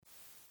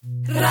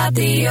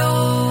Radíó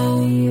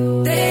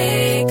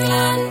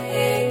Deiglan.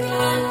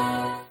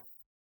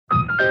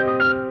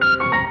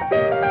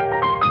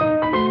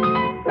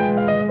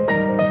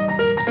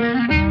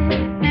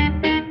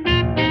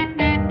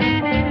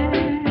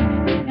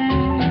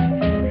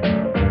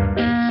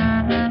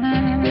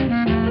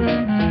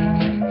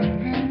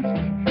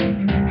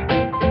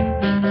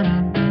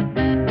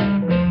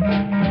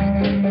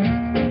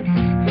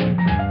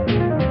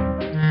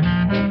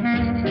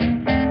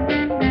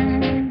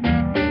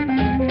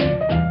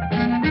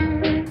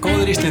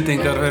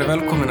 Íslendingar verið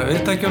velkomin að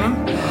viðtækjunum.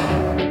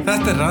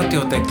 Þetta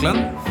Radíó Deiglan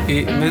í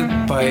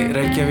miðbæ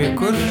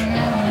Reykjavíkur.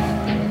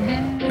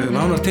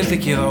 Nánar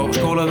tiltekið á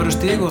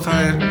Skólavörðustíg og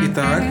það í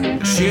dag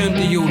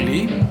 7.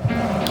 júlí.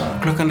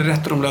 Klukkan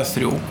rétt rúmlega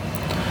 3.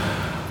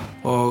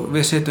 Og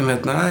við sitjum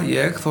hérna,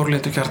 ég,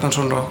 Þórlindur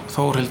Kjartansson og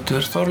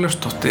Þórhildur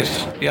Þórleifsdóttir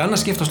í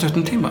annað skipt á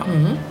stuttum tíma.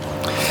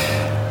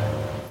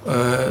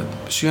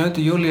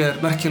 7. júlí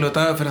merkilegur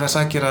dagur fyrir það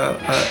sakir að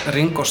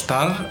Ringo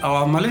Starr á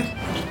afmæli.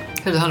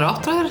 Heyrðu, hann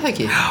 8 ára, það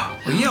ekki? Já,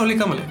 og ég á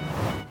líka afmæli.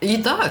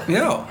 Í dag?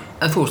 Já.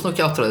 En þú ert nú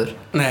ekki 8 ára?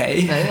 Nei.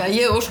 Nei,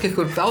 ég óska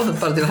ykkur báðum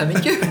bara til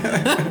hamingju.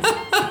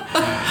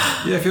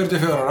 Ég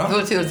 44 ára. Þú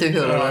ert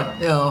 44 ára,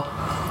 já.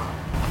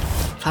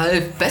 Það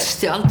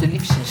besti aldur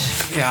lífsins.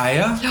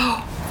 Jæja. Já.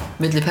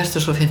 Milli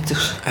 40 og 50.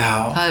 Já.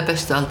 Það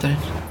besti aldurinn.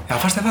 Já,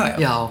 fannst þér það?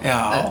 Já.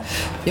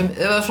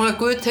 Ef að svona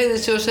Guð tegði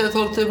sig og segja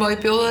Þórhildur, má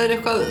ég bjóða þér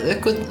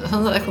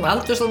eitthvað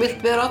aldur sem þú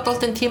vilt vera alltaf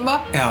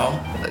tíma? Já.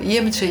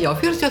 Ég myndi segja já,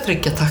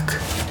 43 takk.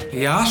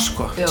 Já,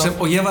 sko.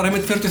 Og ég var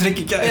einmitt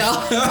 43 gær.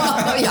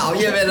 Já,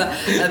 ég meina,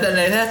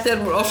 þetta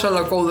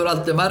ofsalega góður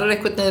aldur. Maður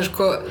einhvern veginn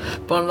sko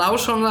búin að ná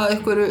svona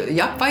einhverju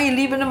jafnvægi í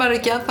lífinu, maður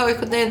ekki ennþá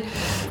einhvern veginn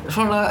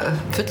svona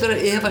fullur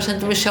af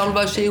efasemdum við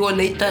sjálfa sig og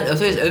leita, þú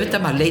veist,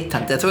 auðvitað maður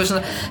leitandi, þú veist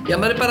svona, já,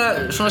 maður bara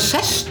svona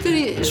sestur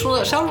í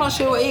svona sjálfan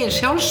sig og eigin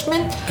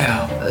sjálfsmynd,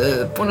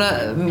 búin að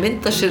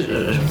mynda sér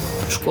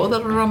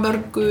skoðanur á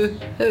mörgu,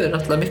 hefur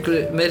náttúrulega miklu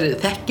meiri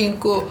þekking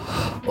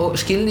og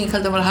skilning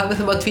heldur maður hafi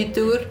þegar maður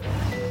tvítugur.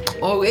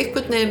 Og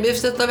einhvern veginn, mér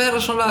finnst þetta að vera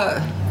svona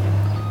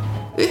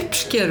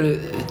uppskeru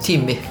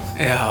tími.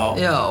 Já.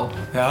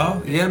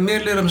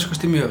 Mér líður að mér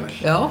skoðst mjög vel.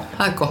 Já,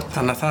 það gott.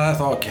 Þannig að það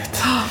þá ágætt.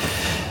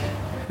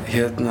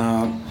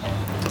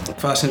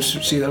 Hvað sem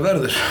síðar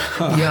verður.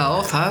 Já,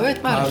 það veit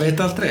maður. Það veit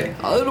aldrei.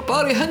 Það eru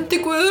bara í hendi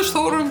Guðs,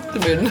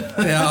 Þórhildur minn.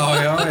 Já.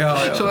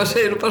 Svo að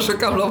segir bara svo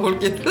gamla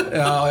fólkið.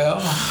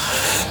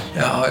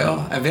 Já,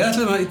 en við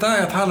ætlum í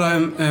dag að tala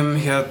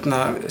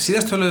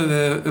síðast töluðum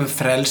við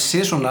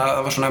frelsi, svona,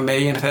 það var svona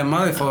megin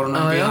þema, við fórum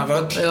víða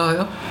völl.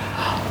 Já.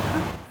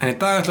 En í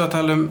dag ætlum við að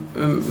tala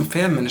um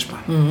femínisma.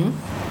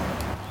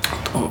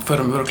 Og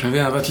förum örugglega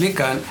víða völl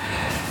líka,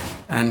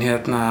 en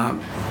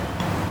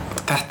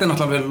þetta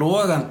náttúrulega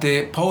logandi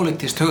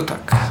pólitískt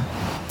hugtak.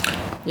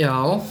 Já,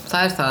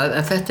 það það,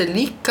 en þetta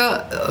líka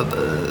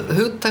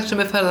hugtak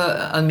sem farið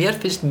að mér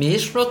finnst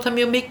misnota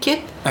mjög mikið.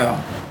 Já.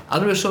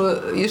 Alveg svo,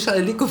 ég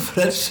sagði líka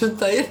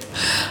frelsundaginn,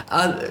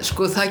 að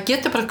sko það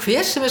getur bara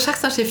hver sem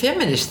sagt hann sé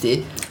feministi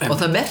og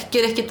það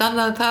merkir ekkert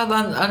annað en það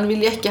að hann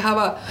vilji ekki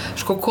hafa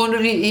sko konur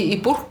í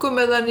búrkum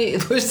eða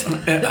þú veist,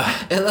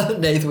 eða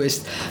nei, þú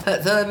veist.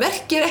 Það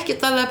merkir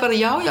ekkert annað en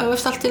bara já,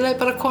 veist allt í lagi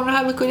bara konur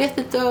hafa ykkur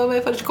réttindi og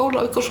við fara í skóla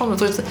og ykkur svona,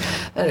 þú veist,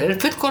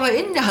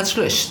 fullkomlega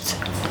innihaldslaust.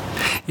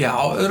 Já,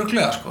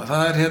 örugglega sko,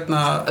 það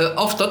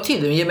oft á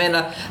tíðum, ég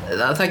meina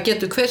það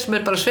getur hver sem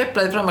bara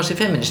sveiflaði fram að sé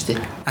feministi.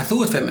 En þú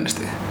ert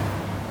feministi?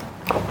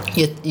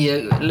 Ég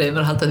leyfi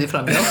mér að halda því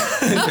fram, já.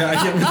 Já,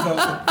 ég myndi það.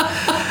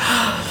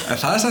 En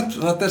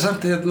þetta er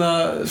samt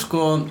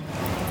sko,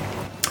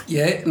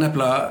 ég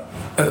nefnilega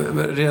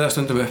réða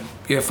stundum upp.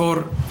 Ég fór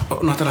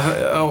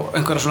náttúrulega á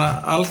einhverja svona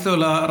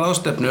alþjóðlega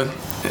ráðstefnu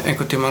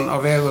einhvern tímann á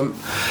vegum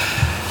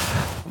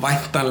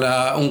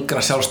væntanlega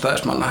ungra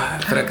sjálfstæðismanna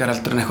frekar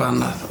heldur en eitthvað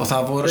annað og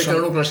það voru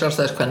frekar ungra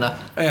sjálfstæðiskvenna.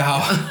 Já.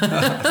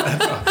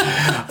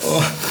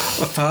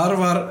 og þar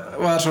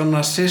var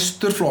svona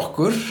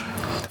systurflokkur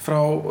frá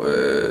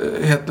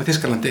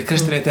Þýskalandi,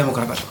 kristilegir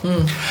demókratar.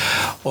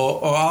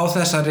 Og á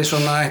þessari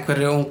svona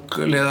einhverju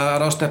ungliða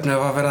ráðstefnu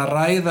var verið að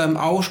ræða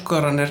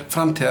áskoranir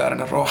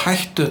framtíðarinnar og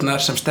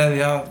hætturnar sem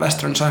steðja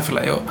vestrænu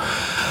samfélagi og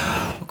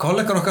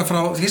kollegar okkar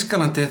frá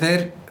Þýskalandi,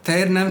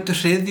 þeir nefndu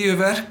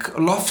hryðjuverk,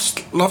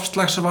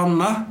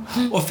 loftslagsvána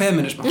og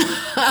femínisma.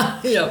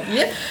 Já,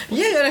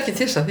 ég ekki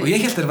til þess að því. Og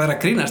ég hélt þeir væri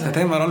að grínast, en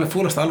þeim var alveg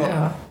fúlast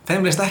alvara.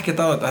 Þeim leist ekkert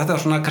á þetta. Þetta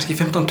var svona kannski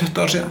 15-20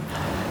 ár síðan.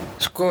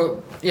 Sko,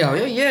 já,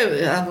 ég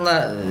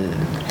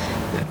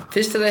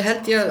fyrst þegar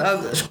held ég að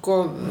sko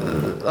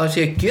að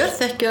ég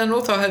gjörþekki það nú,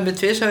 þá hefði við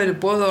tvisvar verið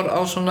boðið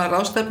á svona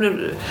ráðstefnur,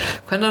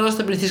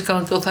 kvennaráðstefnur í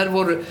Þýskalandi og þær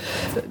voru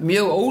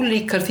mjög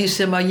ólíkar því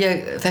sem að ég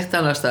þekkti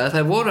annars staðar.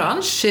 Þær voru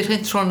ansi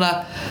hreint svona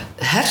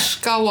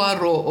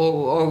herskáar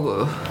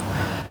og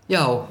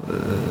já,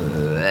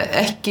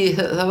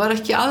 það var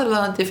ekki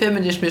aðlaðandi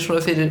feminismi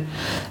svona fyrir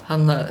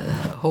hann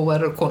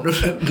hóværar konur.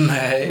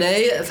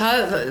 Nei,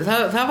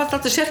 það var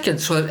alltaf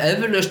sérkennt, svo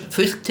eflaust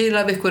fullt til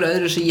af ykkur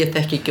öðru sem ég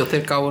þekki ekki og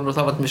þeir gáðu og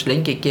það var mjög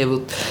lengi gefið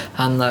út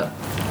hann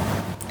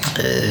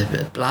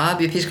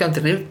blað í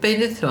Þýskalandi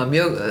rifbeinið sem var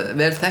mjög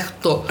vel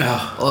þekkt og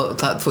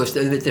það, þú veist,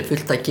 auðvitað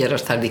fullt að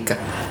gerast það líka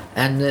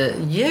en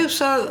ég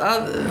sagði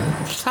að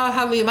það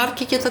hafi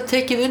margir getað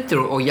tekið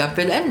undir og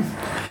jafnvel enn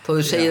þó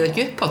þau segið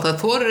ekki upp á það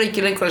þorir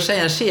ekki lengur að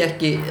segja hann sé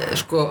ekki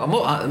sko,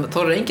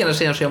 þorir enginn að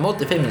segja hann sé á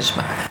móti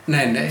femínisma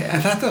Nei,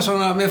 en þetta er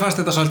svona, mér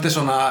fannst þetta svolítið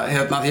svona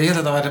hérna, því ég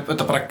held að þetta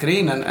væri bara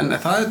grín en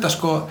það er þetta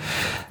sko,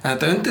 en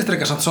þetta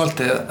undirstrikar samt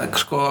svolítið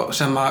sko,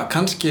 sem að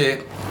kannski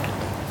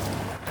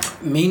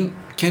mín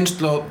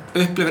kynslóð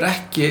upplifir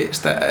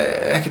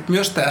ekkert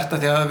mjög sterkt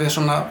af því að við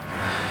svona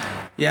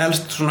ég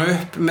elst svona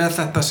upp með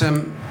þetta sem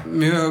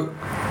mjög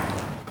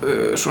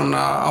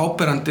svona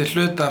áberandi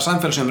hluta af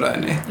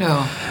samfélagsumræðinni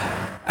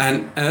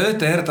en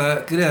auðvitað er þetta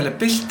gríðarleg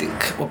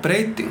bylting og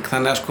breyting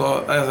þannig að sko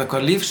ef það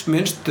eitthvað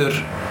lífsmynstur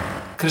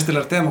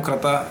kristilegra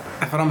demókrata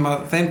fram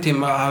að þeim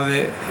tíma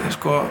hafði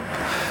sko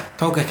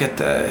tók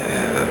ekkert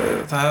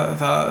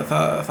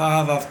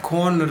það að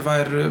konur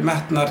væru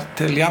metnar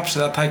til jafns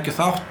eða tækju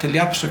þátt til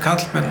jafns við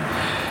karlmenn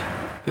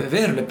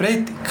veruleg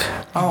breyting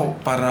á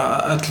bara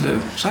öllu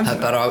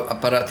samfélagi. Það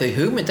er bara þau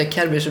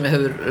hugmyndakerfi sem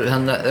hefur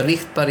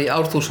ríkt bara í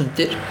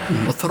árþúsundir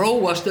og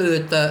þróast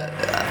auðvitað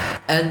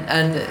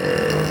en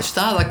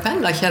staða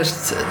kvenna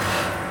hérst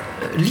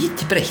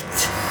lítið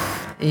breytt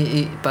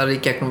bara í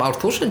gegnum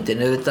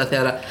árþúsundin auðvitað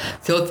þegar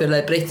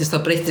þjóðfélagi breytist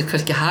þá breytist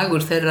kannski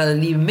hagur þeirra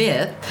líf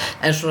með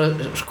en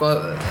svona sko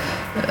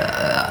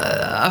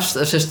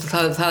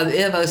það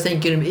efaðist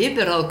enginn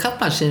yfirráð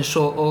karlmannsins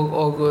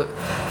og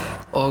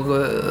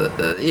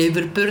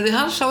yfirburði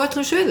hans á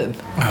öllum sviðum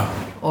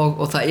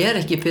og það er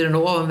ekki fyrir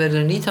nú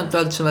ofanverðin 19.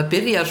 öld sem að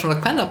byrja svona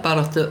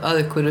kvennabaráttu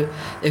að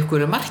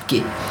einhverju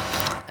marki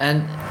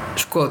en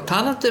sko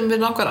talandi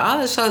við langar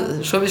aðeins að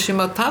svo við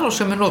séum að tala á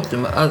sömu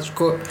nótum að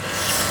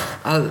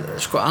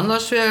sko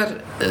annars vegar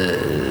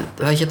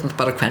það hérna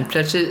bara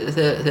kvenfrelsi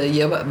þegar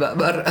ég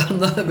var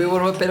við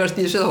vorum að berast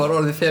í þessu það var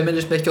orðið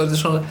feminismi ekki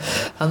orðið svona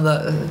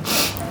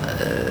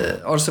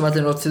orð sem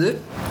allir notuðu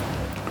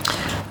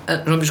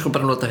en við sko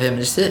bara nota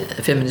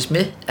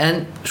feminismi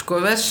en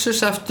sko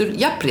versus aftur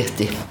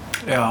jafnrétti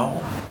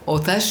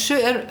og þessu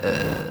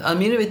að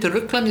mínu viti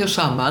ruglað mjög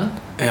saman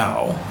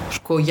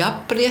sko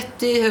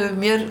jafnrétti hefur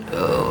mér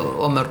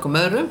og mörgum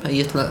öðrum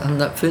ég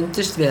ætla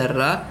fundist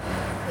vera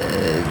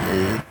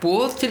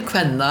boð til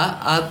kvenna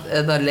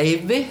eða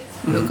leyfi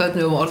hvernig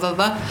við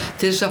orðað það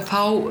til þess að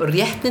fá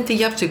réttindi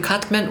jafnt til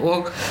karlmenn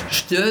og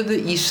stöðu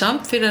í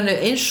samfélaginu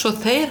eins og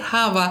þeir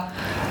hafa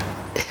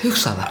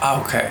hugsað það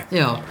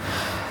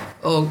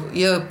og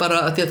ég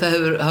bara að því að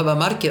það hafa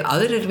margir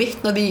aðrir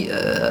vitnað í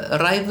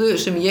ræðu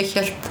sem ég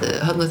hélt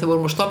þarna þegar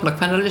vorum að stofna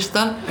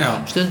kvennalistan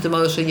stundum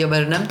að þess að ég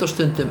væri nefnd og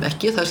stundum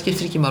ekki það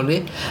skiptir ekki máli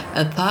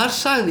en þar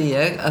sagði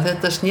ég að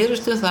þetta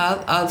snerist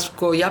það að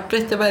sko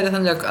jafnrétti væri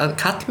þannig að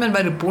karlmenn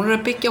væri búnir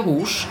að byggja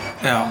hús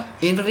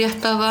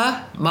innrétta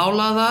það,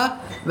 mála það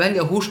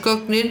velja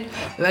húsgögnin,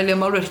 velja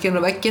málverkin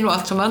á vegginn og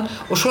allt saman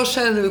og svo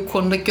sagði við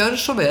konuna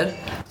gjörðu svo vel,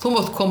 þú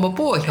mátt koma að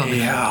búa hjá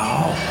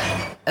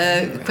mér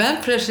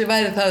kvenfrelsi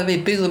væri það að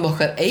við byggðum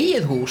okkar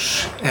eigið hús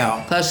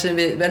þar sem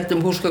við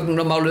veldum húsgögnum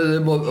og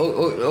máluðum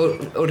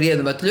og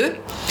réðum öllu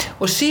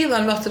og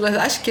síðan náttúrulega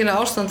það æskilega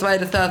ástand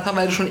væri það að það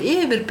væri svona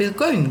yfirbyggð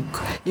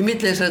göng í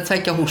milli þessara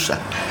tveggja húsa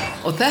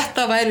og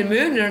þetta væri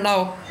munurinn á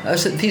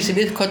því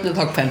sem við köllum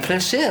þá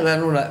kvenfrelsi eða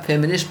núna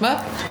femínisma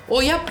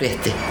og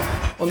jafnrétti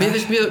og mér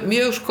finnst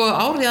mjög sko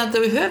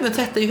áríðandi að við höfum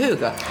þetta í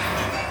huga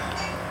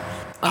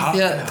af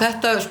því að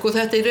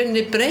þetta í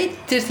rauninni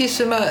breytir því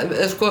sem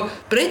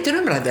breytir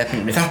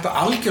umræðuefninu. Þetta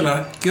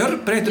algjörlega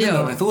gjörbreytir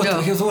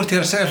umræðuefninu. Þú ert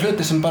hér að segja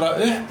hluti sem bara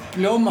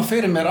uppljóma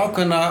fyrir mér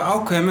ákveðna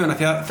muna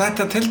því að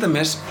þetta til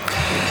dæmis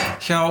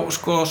hjá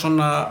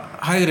svona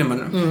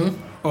hægrimönnum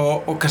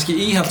og kannski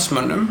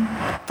íhaldsmönnum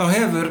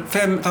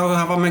þá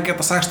hafa menn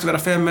geta sagst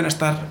vera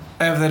feministar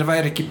ef þeir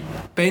væri ekki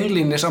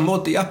beinlínis á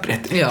móti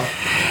jafnrétti.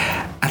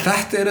 En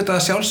þetta er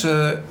þetta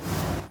sjálfsögðu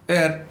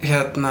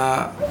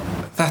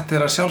þetta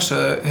er að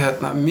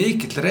sjálfsögðu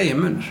mikill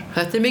reginmunur.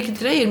 Þetta er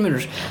mikill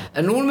reginmunur.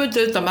 En nú myndu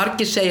þetta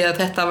margir segja að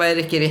þetta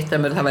væri ekki rétt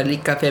að mér, það væri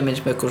líka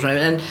feminismi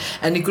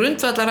en í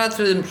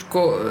grundvallaratriðum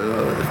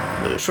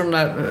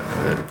svona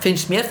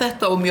finnst mér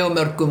þetta og mjög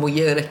mörgum og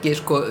ég er ekki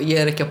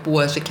að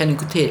búa þessa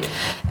kenningu til.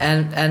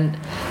 En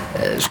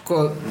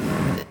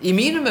í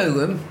mínum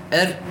augum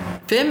er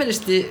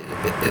feministi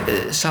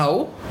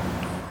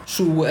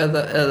sú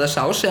eða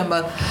sá sem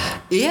að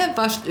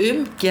efast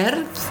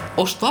gerð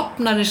og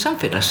stofnanir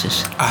samfélagsins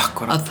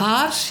að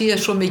þar sé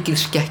svo mikil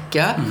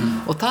skekkja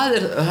og það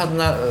er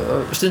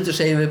stundur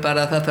segjum við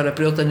bara að það þarf að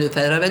brjóta niður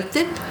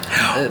feðraveldin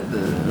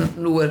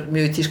nú er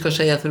mjög tísku að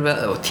segja ég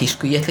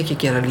ætla ekki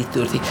að gera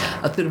lítið úr því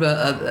að þurfa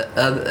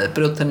að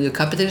brjóta niður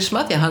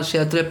kapitalisma því að hann sé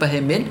að drepa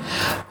heiminn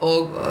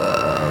og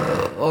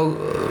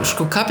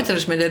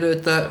kapitalismin er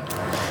auðvitað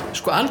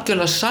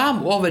algjörlega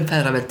samofin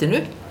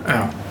feðraveldinu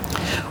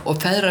og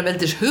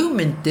feðraveldis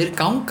hugmyndir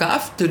ganga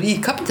aftur í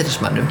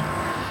kapitalismannum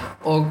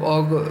og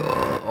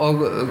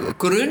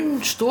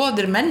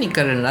grunnstoðir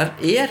menningarinnar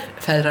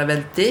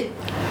feðraveldi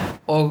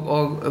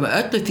og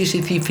öllu því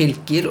sem því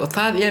fylgir og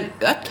það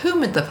öll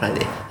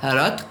hugmyndafræði,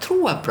 það öll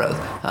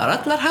trúarbrögð, það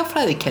allar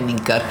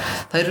hagfræðikenningar,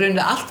 það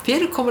rauninni allt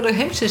fyrirkomulag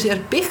heimsins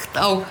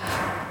byggt á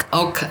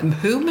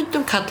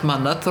hugmyndum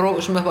kallmanna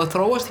sem hafa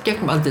þróast í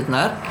gegnum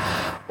aldirnar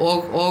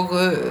og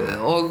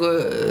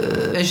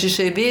eins og ég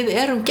segi, við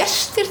erum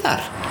gestir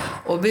þar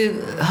og við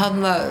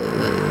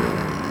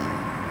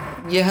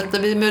ég held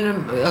að við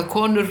munum að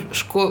konur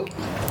sko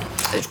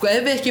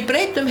ef við ekki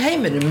breytum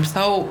heiminum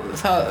þá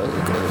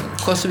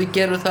hvað sem við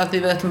gerum það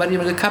því við ætlum að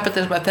rífa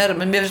kapitalisma að ferra,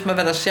 menn mér finnst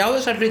maður verða að sjá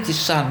þessar hluti í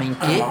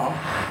samhengi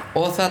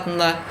og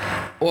þarna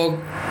og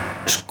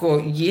sko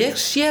ég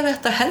sé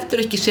þetta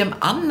heldur ekki sem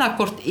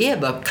annarkvort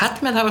eða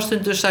kallmenn hafa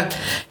stundum sagt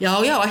já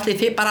ætli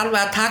þið bara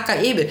alveg að taka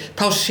yfir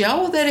þá sjá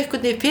þeir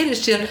einhvern veginn fyrir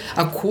sér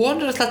að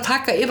konur ætla að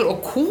taka yfir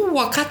og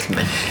kúga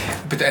kallmenn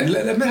en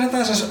mér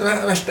þetta þess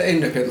að velta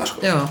einu upp hérna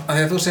sko að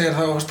því að þú segir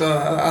þá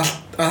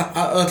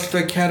að öll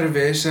þau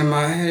kerfi sem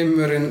að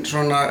heimurinn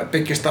svona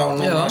byggist á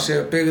núna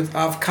séu byggð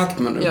af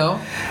kallmönnum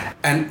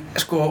en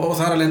sko og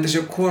þar alveg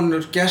séu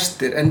konur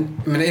gestir en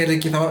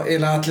ekki þá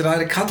eiginlega allir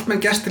aðri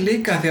kallmenn gestir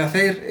líka því að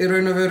þeir í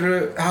raun og veru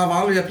hafa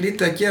alveg jafn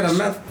lítið að gera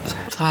með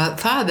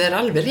það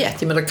alveg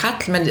rétt, ég meina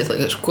kallmenn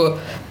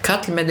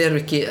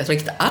ekki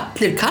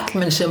allir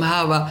kallmenn sem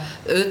hafa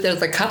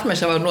auðvitað kallmenn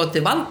sem hafa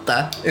notið valda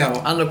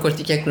annarkvort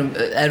í gegnum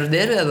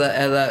erfðir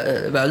eða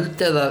völd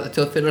eða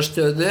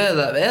þjóðfélagsstöðu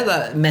eða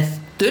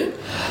menntun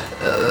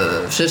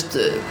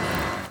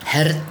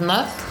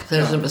hernað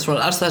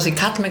alls það sem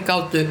kallmenn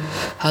gátu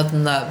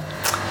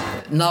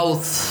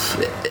náð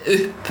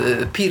upp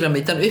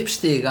píramídan, upp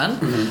stigan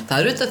það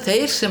auðvitað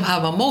þeir sem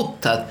hafa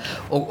mótað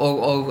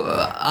og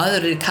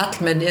aðrir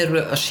kallmenn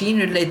eru að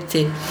sínu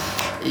leyti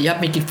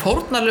jafnmikil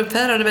fórnarlöf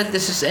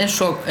feðraveldisins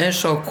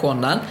eins og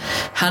konan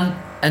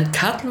en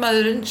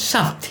kallmaðurinn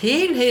samt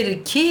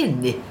tilheyrir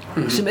kyni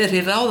sem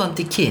í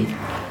ráðandi kyn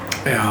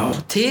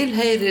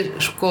tilheyrir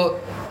sko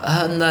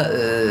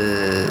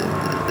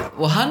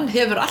og hann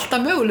hefur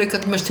alltaf möguleika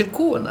til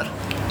kúunar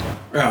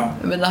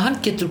ég meina hann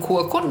getur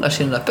kúa konna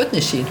sína,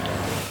 börnin sín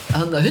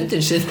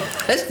hundin sinn,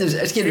 hestin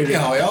skilur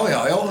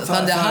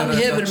þannig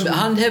að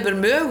hann hefur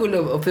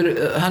mögulega og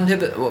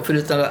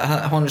fyrir þetta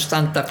hann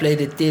standa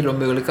fleiri dyr og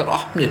möguleikar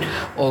opnir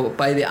og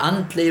bæði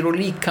andlegir og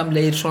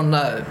líkamlegir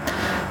svona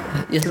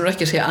ég ætlum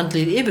ekki að segja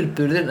andlegir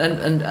yfirburðir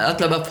en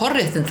allavega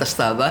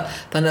forréttindastaða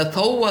þannig að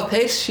þó að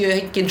þeir séu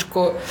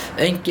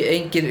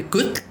engir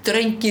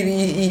gulldrengir í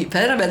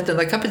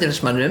feðraveldina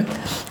kapitalismannum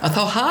að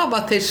þá hafa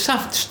þeir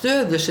samt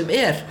stöðu sem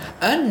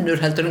önnur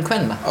heldur en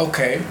kvenna ok,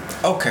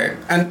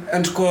 en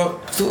sko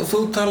þú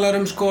talar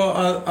sko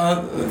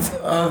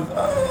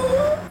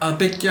að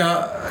byggja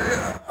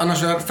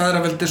annars vegar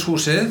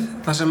feðraveldishúsið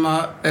þar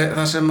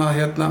sem að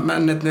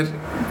mennirnir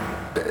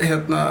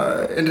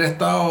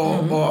innrétta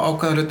og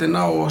ákveða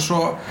hlutina og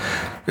svo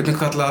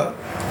kallað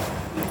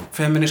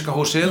femíniska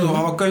húsið og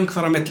hafa göng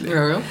þar á milli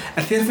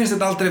en þér finnst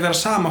þetta aldrei vera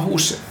sama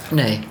húsið?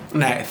 Nei,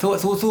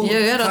 þú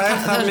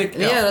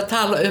ég að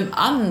tala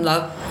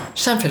annað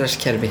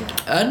samfélagskerfi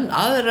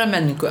aðra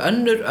menningu,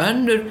 önnur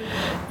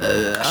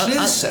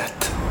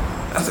hliðsett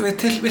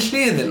við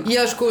hliðin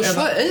svo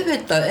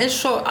auðvitað eins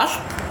og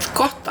allt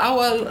gott á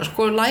að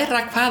læra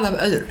hvað af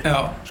öðru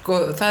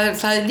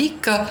það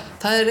líka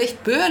það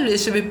eitt bölið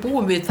sem við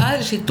búum við það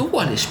þessi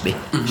dualismi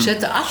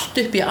setja allt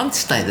upp í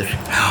andstæður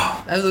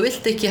ef þú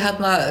vilt ekki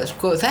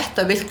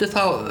þetta viltu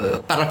þá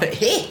bara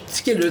hitt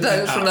skilur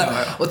það svona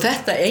og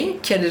þetta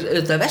einkennir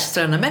auðvitað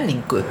vestræna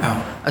menningu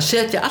að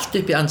setja allt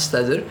upp í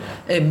andstæður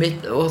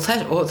einmitt og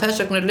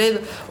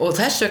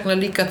þess vegna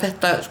líka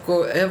þetta ef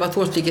að þú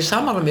ert ekki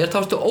saman á mér þá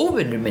ertu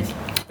óvinnur minn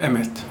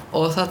einmitt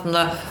og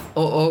þarna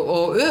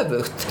og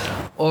öfugt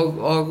og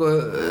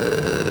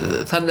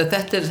þannig að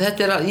þetta ef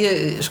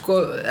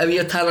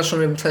ég tala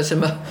svona það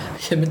sem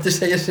ég myndi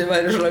segja sem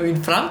væri svona mín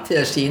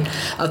framtíðarsýn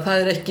að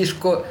það ekki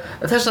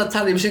þess að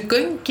tala þessi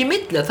göng í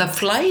milli að það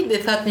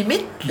flæði þarna í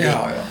milli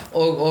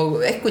og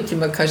einhvern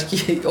tíma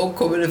kannski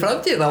ókominni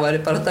framtíð þá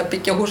væri bara að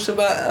byggja hús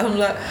sem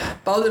að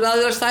báðir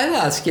aðra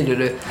stæða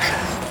skilurðu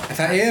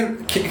það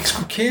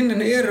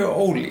kynin eru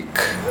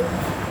ólík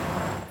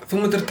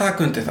þú myndir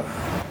taka undir það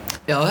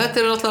Já, þetta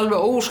náttúrulega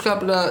alveg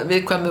óskaplega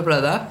viðkvæmu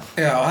bræða.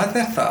 Já,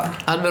 þetta það.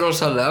 Alveg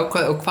rosalega.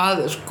 Og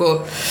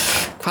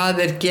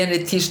hvað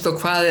genetískt og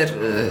hvað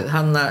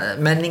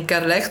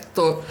menningarlegt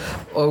og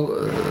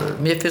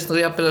mér finnst nú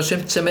jafnvel að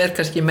sumt sem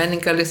kannski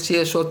menningarlegt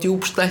sé svo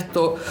djúpstætt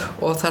og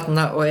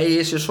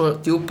eigi sér svo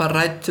djúpar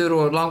rætur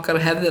og langar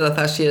hefðir að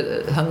það sé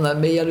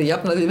meira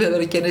jafnaði við að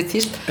vera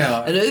genetískt.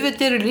 En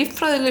auðvitað eru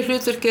líffræðileg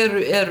hlutverk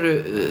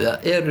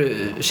eru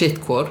sitt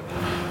hvor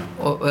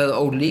eða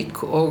ólík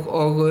og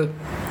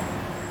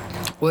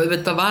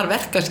auðvitað var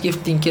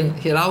verkaskiptingin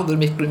hér áður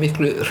miklu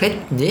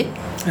hreinni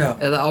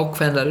eða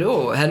ákveðnari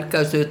og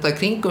helgaðist auðvitað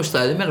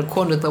kringumstæðum en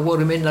konurnar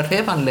voru minna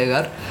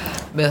hrefanlegar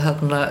með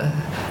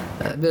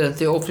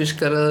verandi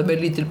ófrískar eða með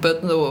lítil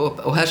börn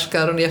og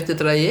herskar hann í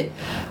eftirdrægi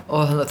og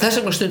þannig að þess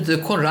vegna stunduðu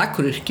konur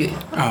akuryrkju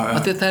af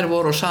því þær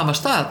voru á sama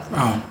stað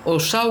og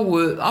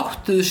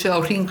áttuðu sig á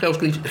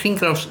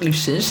hringrás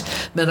lífsins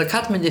meðan að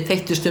karlmenni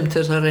þeyttust til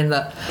þess að reyna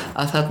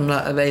að þarna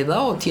veiða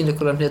og tína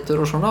ykkur af hnetur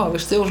og svona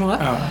ávexti og svona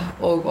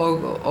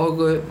og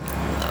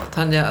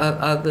þannig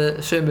að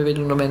sömu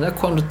vilja nú meina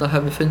konurnar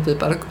hafi fundið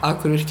bara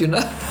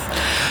akuryrkjuna.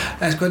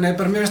 En sko, nei,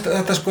 bara mér finnst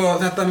þetta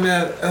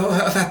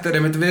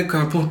einmitt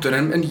viðkvæma punktur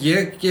en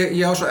ég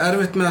á svo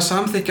erfitt með að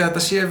samþykkja að þetta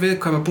sé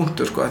viðkvæma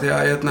punktur, sko, því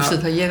að Vistu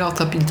það, ég á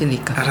það bíndi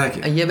líka. Er það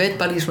ekki? En ég veit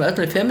bara í svona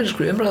öllum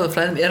femínísku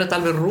umræðufræðum þetta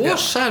alveg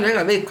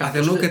rosalega viðkvæmt. Því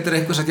að nú getur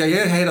einhver sagt,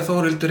 ég heyra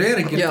Þórhildur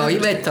engin. Já, ég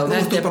veit það. Nú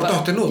ertu bara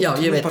dottin út. Já,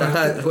 ég veit það.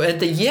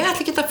 Ég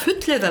ætla ekki að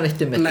fullyrða neitt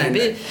þetta.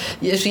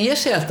 Eins og ég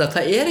segi alltaf,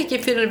 það ekki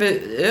fyrir við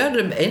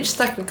örum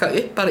einstaklinga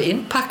upp bara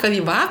innpakkað í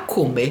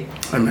vakúmi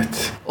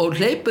og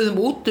hleypuðum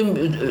út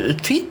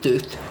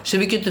tvítugt sem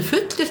við getum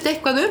fullyrt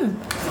eitthvað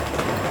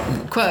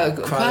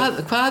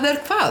hvað er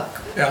hvað?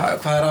 Já,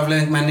 hvað er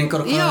afleiðing menningar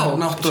og hvað er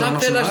náttúran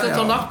og samfélagslegt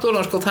og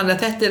náttúran, sko, þannig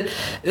að þetta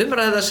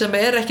umræða sem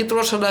ekki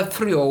rosalega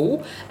frjó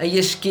en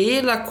ég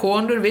skil að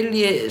konur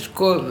vilji,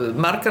 sko,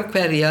 margar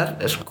hverjar,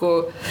 sko,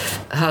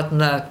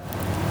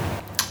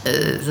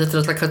 þetta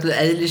alltaf kalluð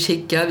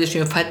eðlishyggja við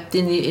séum fædd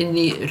inn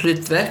í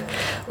hlutverk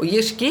og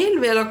ég skil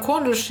vel að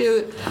konur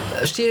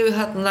séu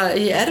þarna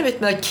ég erfitt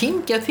með að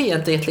kyngja því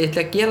en ég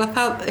ætla að gera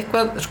það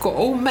eitthvað sko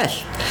ómelt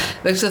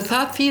vegna þess að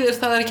það þýðir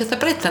það ekki hægt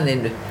að breyta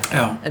neinu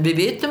en við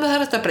vitum að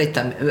það hægt að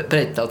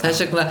breyta og þess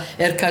vegna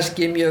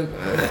kannski mjög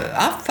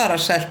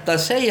affarasælt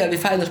að segja að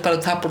við fæðumst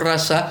bara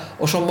tabulrasa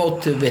og svo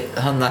mótum við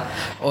hana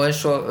og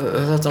eins og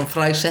þetta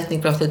fræg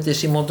setning á þetta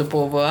Simone de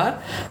Beauvoir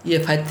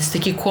ég fæddist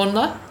ekki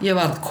kona, ég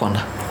varð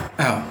kona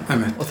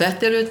og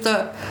þetta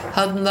auðvitað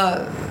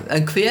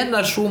en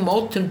hvenær sú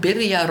mótun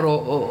byrjar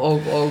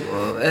og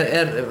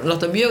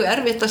náttúrulega mjög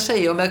erfitt að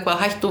segja og með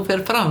hvað hægt hún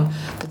fer fram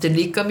þetta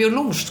líka mjög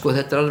lúmst sko.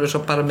 Þetta alveg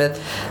svo bara með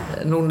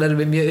núna erum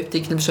við mjög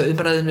uppteknir með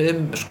umræðinu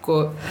sko,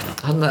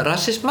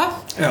 rassisma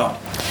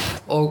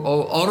og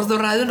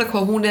orðuræðuna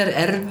hvað hún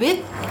erfið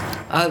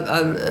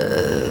að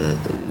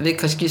við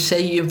kannski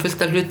segjum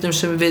fullt af hlutum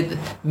sem við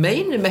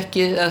meinum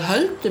ekki að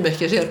höldum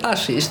ekki að segja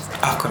rasist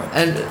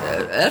en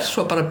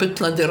svo bara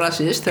bullandi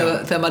rasist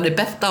þegar mann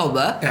bent á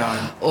það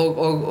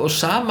og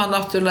saman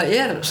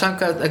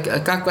náttúrulega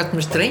gangvægt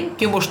með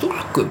strengjum og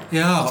stúlkum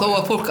þó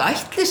að fólk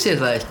ætli sér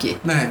það ekki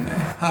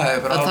það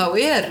bara þá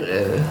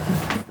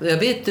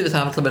vitum við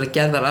það að vera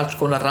gerðar alls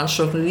konar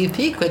rannsóknir í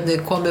því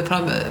hvernig komið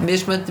fram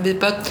mismöndi við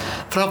börn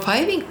frá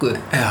fæðingu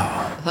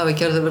það var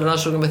gerðar verið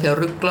rannsóknir með því að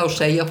rugla og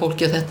segja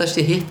fólki að þetta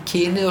sé hitt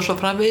kyni og svo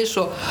framvegis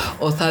og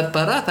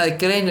það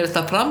greinilegt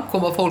að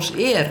framkoma fólks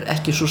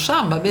ekki svo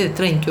sama við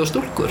drengi og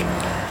stúlkur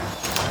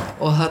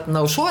og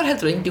svo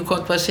heldur enginn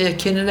komið að segja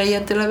kynin eigi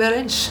til að vera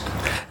eins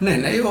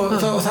Nei, og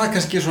það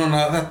kannski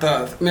svona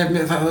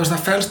það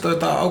felst á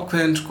þetta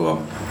ákveðin sko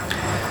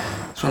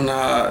svona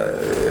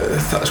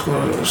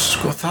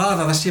það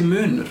að það sé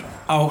munur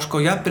á sko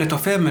jafnrétti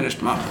og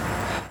femínisma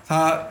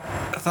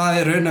það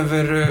raun og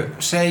veru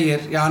segir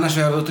annars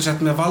vegar þú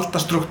sett með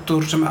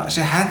valdastruktúr sem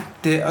sé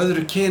hendi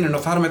öðru kynin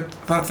og þar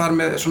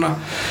með svona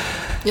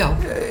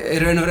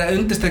raun og veru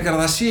undirstrikar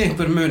að það sé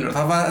einhver munur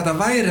þetta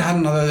væri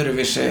hannað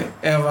öðruvísi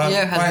ef að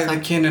bæði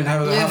kynin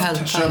hefðu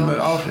haft sömu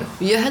áhrif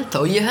ég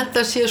held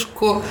að sé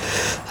sko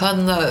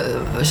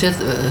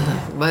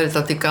væri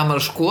þetta gaman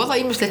að skoða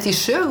ýmislegt í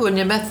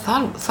sögunni með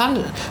þann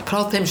frá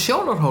þeim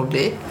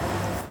sjónarhóli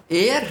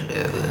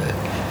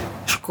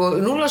sko,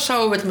 núna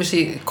sáum við í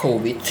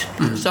COVID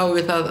sáum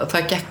við að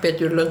það gekk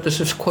betur löndum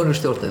sem konur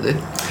stjórnuðu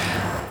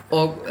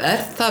og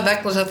það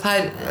vegna þess að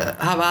þær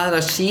hafa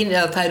aðra sýn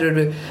eða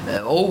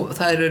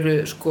þær eru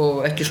sko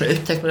ekki svona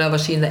uppteknir af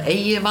að sýna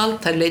eigin vald,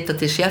 þær leita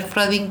til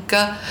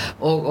sérfræðinga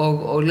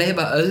og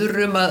leyfa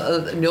öðrum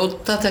að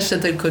njóta þess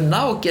sem þeir kunna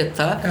og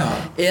geta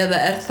eða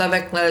það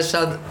vegna þess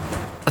að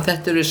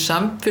þetta eru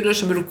samfélög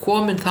sem eru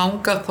komin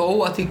þangað þó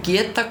að þau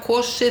geta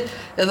kosið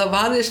eða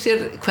valið sér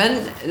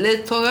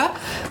kvenleiðtoga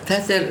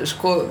þetta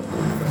sko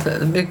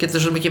við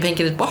getum svo mikið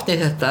fengið eitt botn í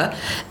þetta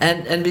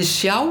en við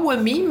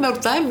sjáum mýmörg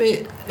dæmi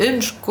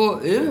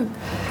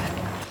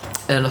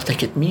eða náttúrulega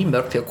ekkert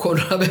mýmörg því að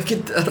konur hafa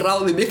ekkert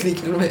ráði miklu í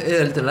kringum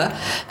miðöldina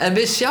en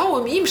við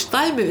sjáum ýmis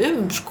dæmi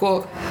sko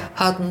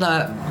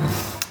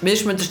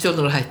mismunandi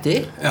stjórnunarhætti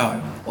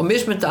og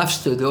mismunandi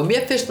afstöðu og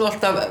mér finnst nú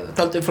alltaf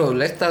dálítið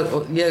fróðlegt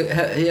og ég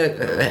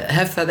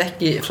hef það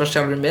ekki frá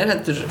sjálfur mér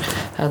heldur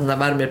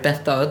var mér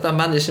bent á þetta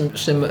manni sem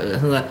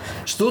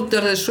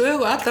stúderaði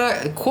sögu allra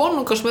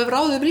konunga sem hefur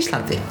ráðið yfir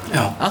Íslandi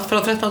allt frá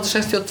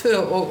 1362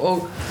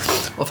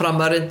 og fram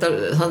að reynda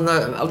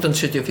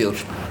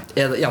 1874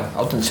 eða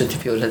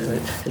 1874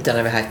 heldur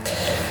hann hefði hægt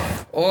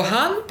og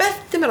hann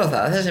benti mér á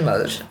það þessi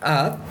maður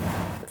að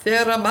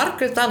þegar að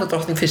Margrét Anna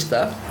drottning fyrsta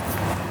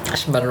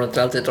sem var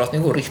náttúrulega aldrei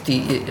drottning og ríkti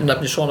í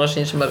nafni sonar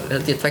sín sem var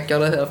held ég 2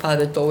 ára þegar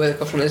faðirinn dó eða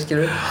eitthvað svoleiðis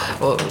skilur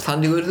og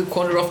þannig urðu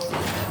konur oft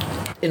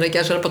innan að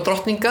gera sér upp á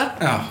drottningar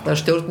það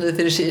stjórnuðu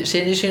fyrir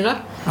syni sína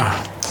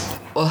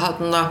og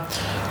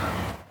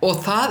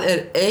og það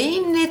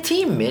eini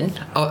tíminn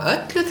á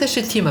öllu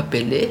þessu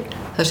tímabili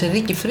þar sem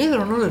ríkir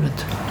friður á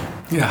Norðurlöndum.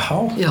 Já.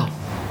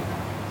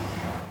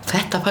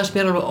 Þetta fannst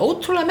mér alveg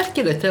ótrúlega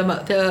merkilegt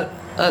þegar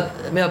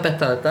mér var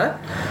bent að þetta,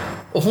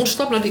 og hún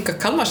stofnar líka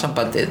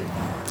kalmasambandið.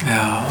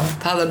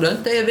 Það að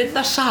lönd eigi að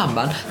vinna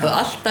saman. Það var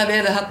alltaf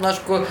verið þarna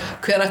sko,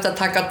 hver ætti að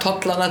taka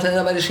tollana þegar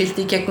það væri siglt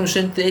í gegnum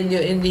sundi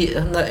inn í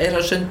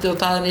Eyrarsundi og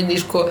þaðan inn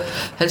í sko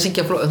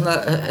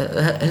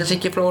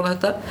Helsingiflóan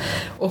þetta,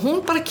 og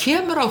hún bara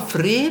kemur á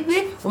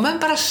friði og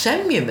menn bara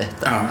semjum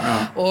þetta.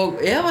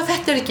 Og ef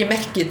þetta ekki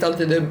merkið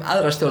dálítið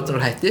aðra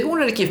stjórnunarhætti,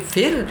 hún ekki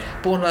fyrr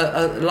búin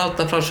að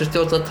láta frá sér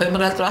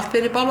stjórnartauman, heldur allt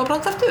fyrir bál og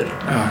brand aftur.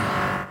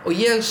 Og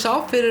ég sá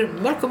fyrir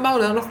nokkrum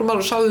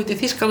árum sá ég út í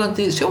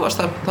Þýskalandi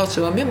sjónvarpsþátt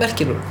sem var mjög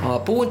merkilegur. Hann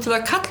var búinn til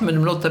að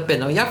karlmönnum nota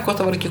bene, og jafn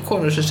gott að var ekki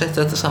konur sem settu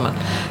þetta saman,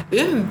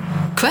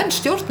 hvern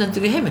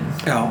stjórnendur í heiminum.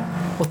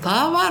 Og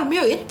það var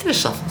mjög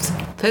interessant.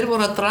 Þeir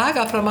voru að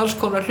draga fram alls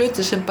konar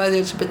hluti sem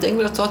bæði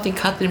Englandsdrottning,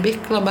 Katrín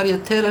Mikla, María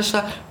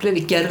Teresa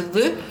fleiri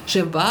gerðu,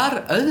 sem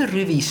var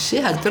öðruvísi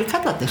heldur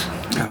kallarnir.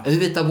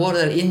 Auðvitað voru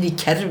þær inn í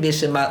kerfi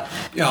sem að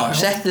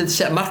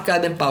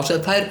markaði þeim bás.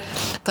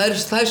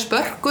 Þær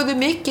spörkuðu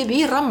mikið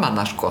í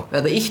rammana sko,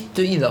 eða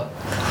ýttu í þá.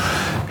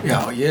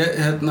 Já,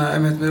 ég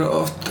mér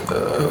oft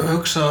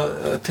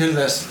hugsað til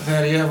þess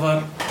þegar ég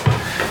var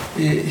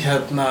í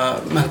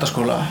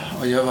menntaskóla,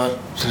 og ég var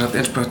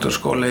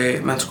inspektorskóli í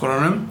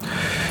menntaskólanum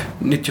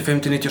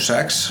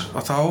 95-96,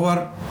 og þá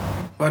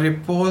var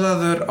ég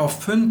boðaður á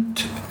fund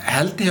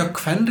held ég hjá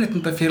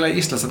kvenréttindafélagi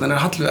Íslands, þetta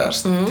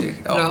Hallveiðarst.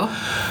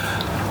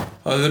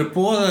 Og það eru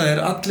boðaðir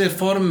allir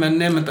formenn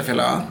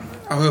nemendafélaga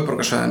á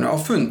höfuðborgarsvæðinu á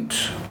fund,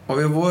 og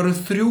við vorum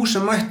 3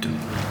 sem mættum.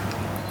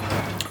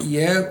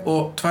 Ég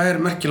og 2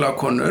 merkilega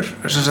konur,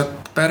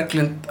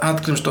 Berglind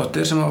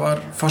Hallgrímsdóttir sem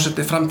var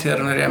forseti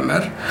framtíðarinnar í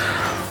MR,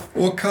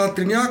 og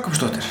Katrín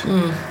Jakobsdóttir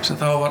sem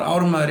þá var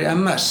ármaður í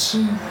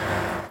MS.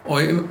 Og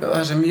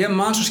það sem ég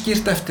man svo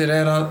skýrt eftir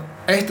að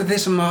eitt af því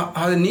sem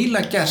hafði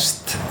nýlega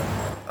gerst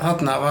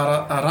þarna var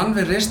að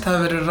Rannveig Rist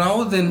hafði verið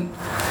ráðinn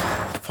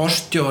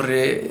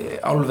forstjóri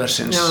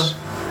álversins.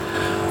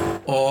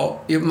 Og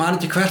ég man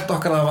ekki hvert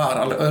okkar það var,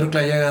 alveg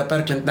örugglega ég eða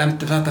Berglind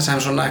nefndi þetta sem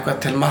svona eitthvað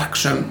til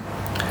marks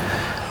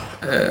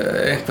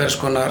einhvers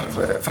konar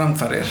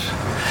framfarir,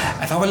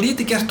 en það var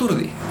lítið gert úr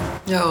því.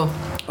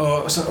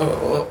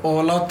 Og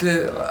látið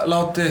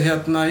í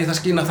það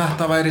skína að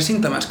þetta væri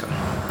sýndamennska,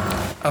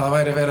 að það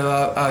væri verið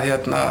að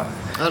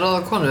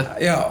ráða konu.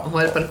 Hún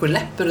væri bara eitthvað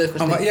leppur eða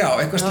eitthvað slíkt.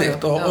 Eitthvað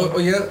slíkt. Og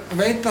ég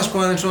veit það sko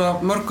eins og að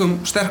mörgum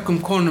sterkum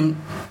konum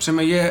sem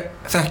ég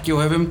þekki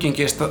og hef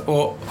umgengist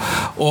og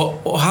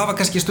hafa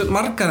kannski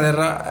margar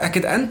þeirra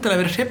ekkert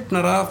endilega verið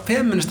hrifnar af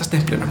feminista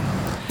stimplinum.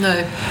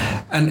 Nei.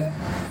 En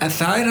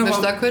þær hafa...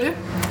 Veistu það hverju?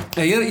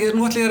 Ég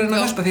nú ætla ég að reyna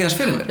að velta því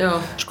fyrir mér.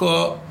 Sko,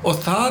 og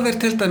það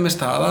til dæmis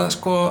það að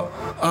sko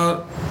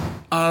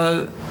að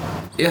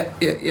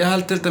ég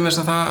held til dæmis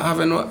að það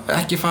hafi nú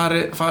ekki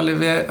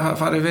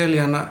farið vel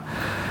í hana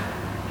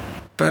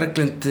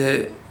Berglindi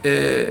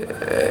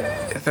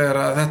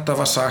þegar þetta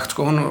var sagt,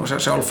 sko, hún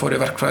sjálf fór í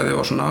verkfræði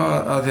og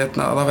svona, að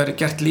það væri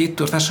gert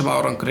lítið úr þessum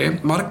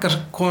árangri. Margar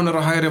konur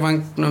á hægri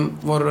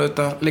vangnum voru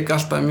auðvitað líka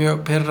alltaf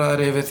mjög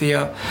pirraðar yfir því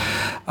að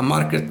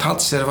Margaret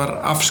Thatcher var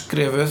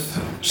afskrifuð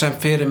sem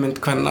fyrirmynd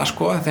kvenna,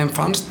 sko, þeim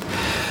fannst.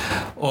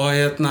 Og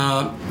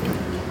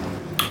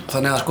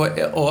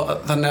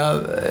þannig að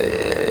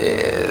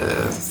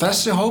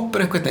þessi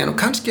hópur einhvern veginn, og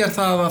kannski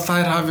það að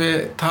þær hafi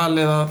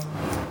talið að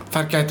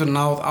þær gætu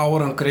náð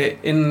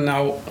árangri inn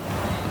á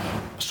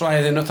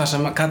svæðinu þar sem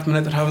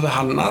karlmennir hafðu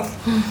hannað.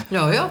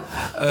 Og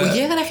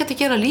ég ekkert að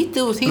gera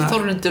lítið úr því,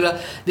 Þórlindur,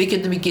 að við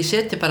getum ekki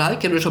setið bara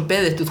aðgerður svo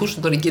beðið eftir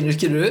 1000 ára í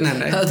skilur.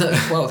 Nei.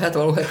 Þetta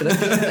var óheppilegt.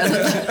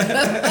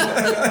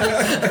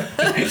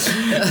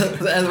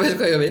 En þú veist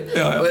hvað ég við.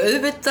 Og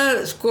auðvitað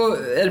sko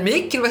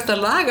mikilvægt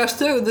að laga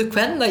stöðu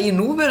kvenna í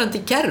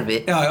núverandi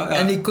kerfi,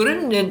 en í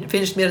grunninn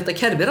finnst mér þetta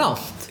kerfi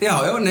rátt.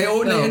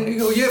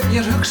 Og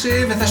ég hugsi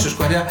yfir þessu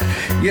sko,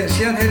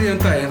 síðan heyrði ég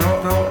daginn,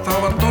 þá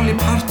var Dolly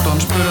Parton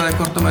spurði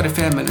hvort hún væri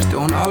feministi,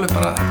 og hún alveg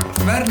bara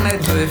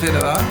verðneitaði fyrir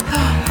það.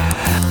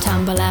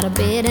 Tumble out of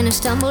bed and I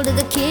stumble to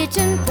the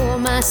kitchen, pour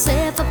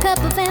myself a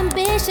cup of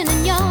ambition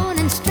and yawn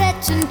and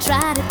stretch and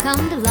try to come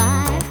to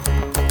life.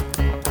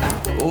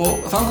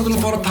 Og þá hvernig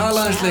hún fór að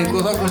tala aðeins lengur,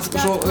 og þá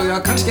hvernig svo,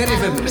 kannski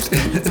ég feministi.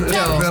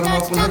 Þegar hún var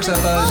búin að hugsa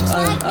þetta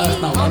aðeins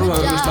nánar, og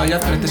auðvitað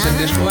jafnrétti sem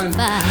þér sko,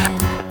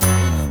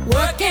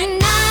 Working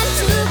 9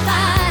 to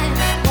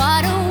 5,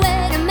 what a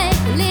way to make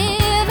a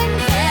living,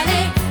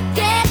 barely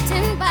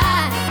getting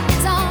by,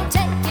 it's all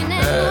taking and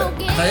no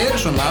giving. Það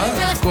svona,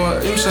 sko,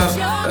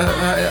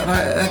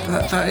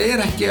 það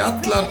ekki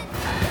allar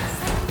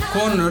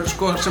konur,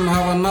 sko, sem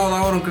hafa náð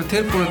árangri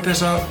tilbúin til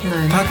þess að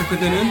taka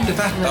hvernig undir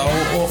þetta,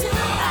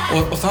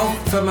 og þá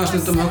fer maður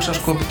stundum að hugsa,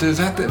 sko,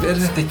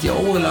 þetta ekki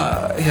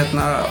ógulega,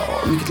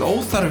 mikill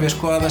óþarfi,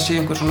 sko, að það sé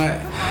einhver svona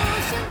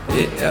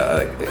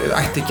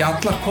ætti ekki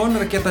allar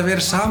konur að geta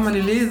verið saman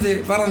í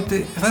liði varðandi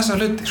þessa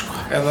hluti, sko,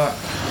 eða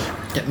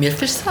Já, mér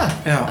finnst það.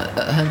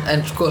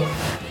 En sko,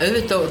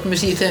 auðvitað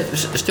í þeim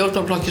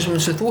stjórnmálaflokki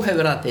sem þú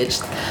hefur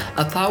aðhyllst,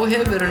 að þá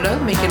hefur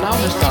lögð mikil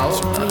áherslu á,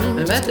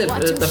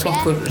 þetta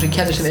flokkur sem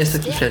kennir sem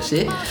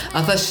einstaklingsfrelsi,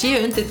 að það sé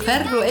undir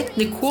hverri og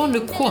einni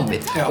konu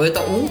komið. Og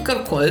þetta ungar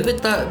konu,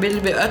 auðvitað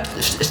viljum við öll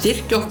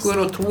styrkja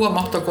okkur og trúa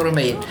mátt okkur á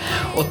megin.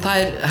 Og það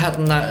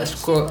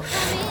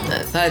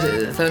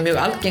er mjög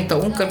algengt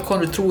að ungar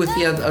konur trúi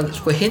því að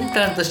sko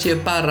hindranda séu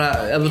bara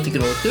ef þú ert ekki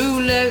nógu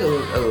dugleg, ef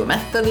þú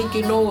mentar þig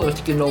ekki nógu, ef þú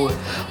ert ekki nógu,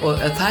 og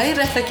þær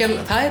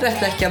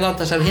ætla ekki að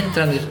láta þessar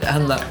hindranir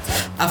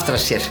aftra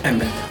sér.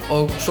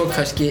 Og svo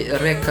kannski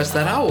rekast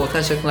þær á og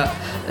þess vegna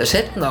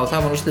seinna, og það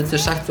var nú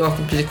stundum sagt við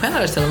okkur til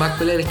kvennaræðslu,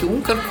 makvel ekki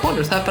ungar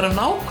konur, það bara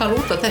nákvæmlega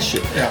út af þessu.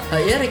 Það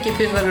ekki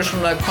fyrir þær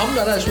svona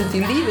komnar aðeins út í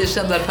lífið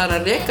sem þær fara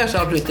að reka sig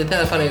á hluti þegar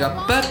þær fara að eiga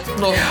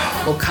börn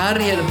og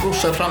karriérum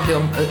brúsa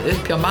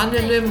upp hjá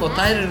manninum og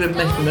þær eru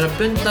miklu meira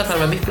bundnar, þær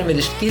var miklu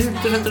meiri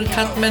skyldur heldur en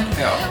karlmenn,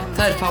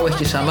 þær fá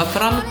ekki sama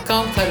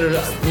framgang, þær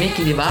eru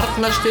mikið í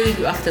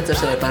varnarstöðu, allt þetta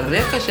sem þær bara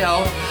reka sig á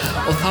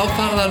og þá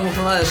fara þær nú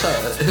svona aðeins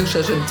að hugsa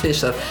sig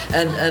tvisvar.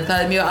 En það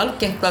er mjög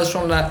algengt að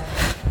svona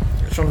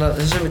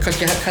það sem við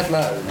kannski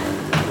kalla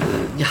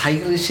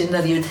hægri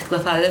sinnar, ég veit ekki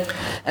hvað það er,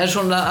 en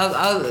svona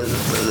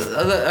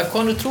að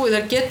konur trúi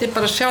þær geti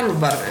bara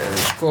sjálfar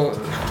sko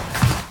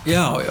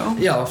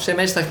sem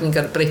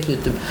einstaklingar breytt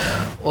hlutum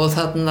og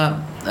þarna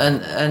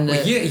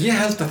og ég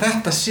held að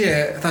þetta sé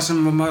það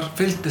sem maður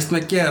fylgdist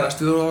með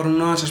gerast. Við vorum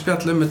aðeins að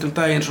spjalla þetta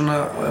daginn svona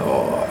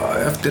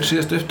eftir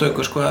síðustu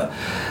upptöku sko,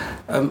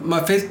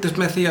 maður fylgdist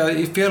með því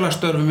að í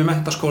félagsstörfum í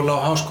menntaskóla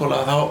og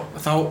háskóla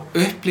þá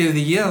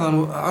upplifði ég það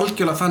nú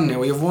algjörlega þannig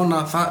og ég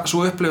vona að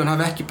svo upplifun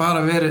hafi ekki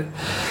bara verið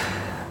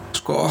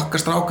sko okkar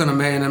strákana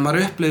megin, en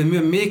maður upplifði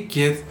mjög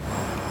mikið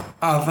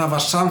að það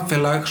var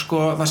samfélag sko,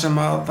 það sem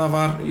að það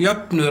var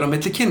jöfnuður á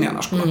milli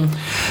kynjanna sko.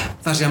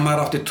 Það sem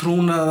maður átti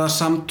trúnaða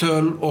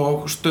samtöl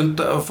og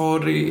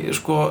fór í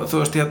sko,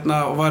 þú veist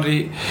og var í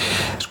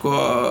sko,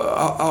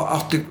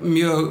 átti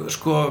mjög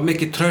sko,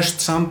 mikið traust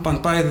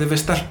samband bæði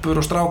við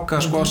stelpur og stráka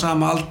sko, á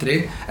sama aldri,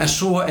 en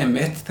svo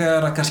einmitt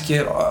þegar að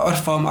kannski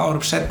örfáum árum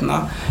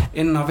seinna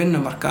inn á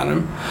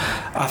vinnumarkaðnum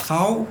að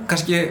þá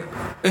kannski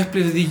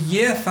upplifði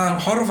ég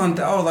það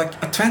horfandi á það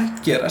að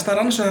tvennt gerast. Það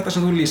er annars þetta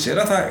sem þú lýsir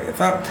að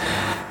það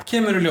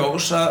kemur í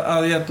ljós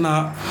að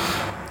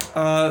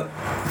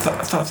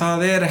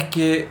það er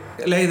ekki,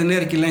 leiðin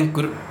er ekki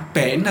lengur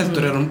bein,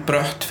 heldur er hún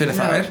brött fyrir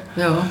þær.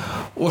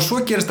 Og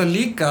svo gerist það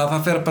líka að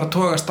það fer bara að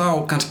togast á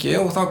kannski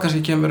og þá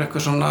kannski kemur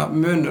eitthvað svona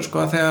munur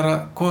sko, að þegar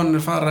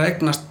konur fara að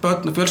eignast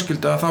börn og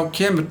fjölskyldu að þá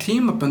kemur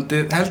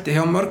tímabundið held ég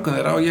hjá mörgum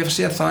þeirra og ég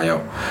sé það hjá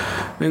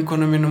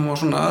vinkonum mínum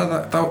og svona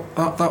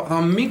þá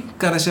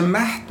minnkar þessi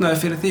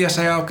metnaði fyrir því að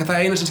segja ok,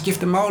 það eina sem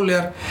skiptir máli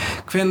er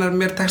hvenær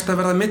mér tekst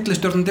að verða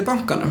millistjórnandi í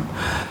bankanum.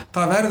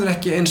 Það verður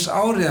ekki eins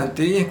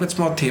áríðandi í einhvern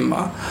smá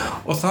tíma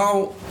og þá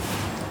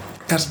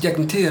kannski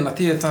gegnum tíðina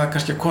það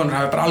kannski að konur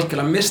hafi bara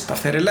algjörlega mistað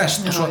þeirri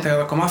lest og svo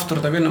þegar það kom aftur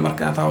út af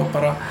vinnumarkaðin þá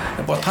bara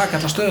er búið að taka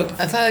alla stöðuna.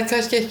 En það er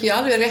kannski ekki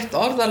alveg rétt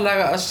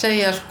orðalega að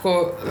segja sko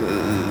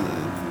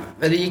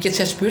ég get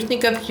sett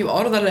spurningar ekki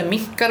orðalega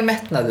minnkar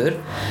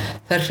metnaður,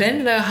 þær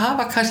hreinlega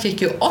hafa kannski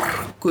ekki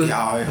orku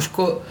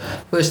sko,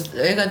 þú veist,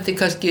 eigandi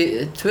kannski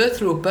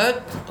 2-3 börn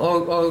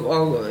og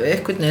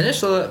einhvern veginn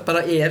svo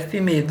bara því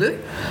miður,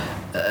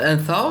 en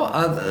þá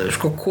að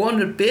sko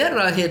konur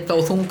bera hérna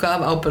og þunga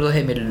af ábyrgð á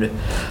heimilinu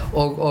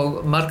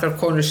og margar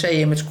konur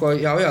segja mér sko,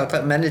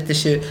 mennirnir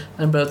séu,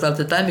 það er bara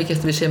alltaf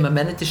dæmikert við segjum að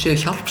mennirnir séu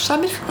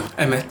hjálpsamir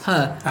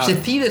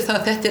sem þýðir það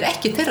að þetta er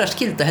ekki þeirra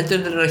skylda,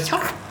 heldur þeirra að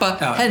hjálpa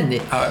henni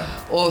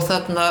og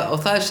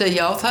það er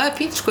segja, það er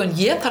fínt sko, en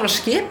ég þarf að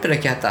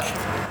skipuleggja þetta allt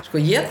sko,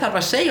 ég þarf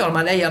að segja að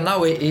mann eigi að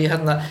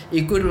ná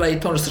í gulla í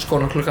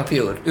tónlistarskólanum klukkan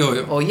 4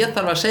 og ég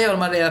þarf að segja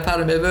að mann eigi að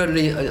fara með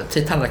vöru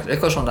til tannlæknis,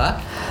 eitthvað svona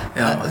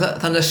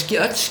þannig að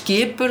öll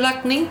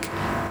skipulagning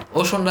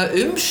og svona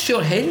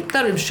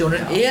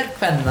heildarumsjónin er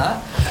kvenna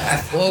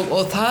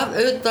og það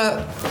auðvitað,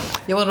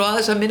 ég var nú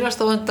aðeins að minnast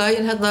á þann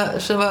daginn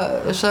sem var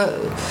þessa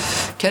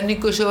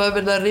kenningu sem var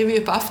verið að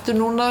rifja upp aftur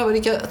núna, var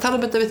ekki að tala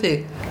þetta við þig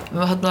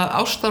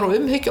ástar og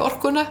umhyggju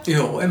orkuna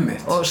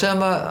og sem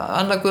að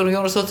Anna Guðrún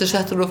Jónasdóttir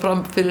settur nú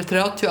fram fyrir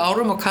 30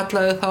 árum og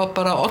kallaði þá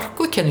bara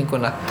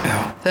orkukenninguna.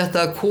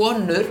 Þetta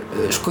konur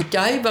sko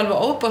gæfa alveg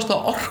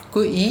ofboðslega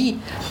orku í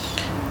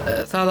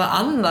það að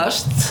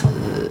annast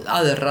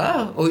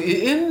aðra og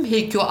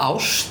umhyggju og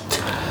ást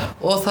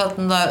og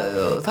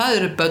það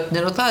eru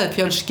börnin og það er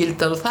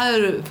fjölskyldan og það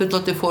eru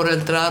fullorðnir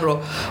foreldrar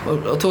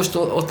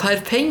og þær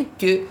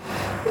fengju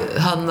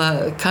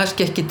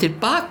kannski ekki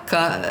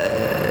tilbaka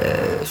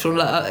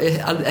svona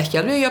ekki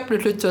alveg jöfnu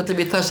hlutfalli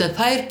við það sem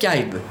þær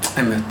gæfu.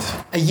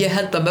 Ég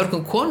held að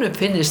mörgum konum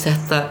finnist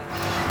þetta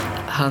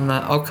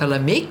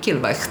ákaflega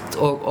mikilvægt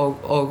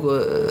og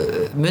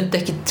myndi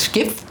ekki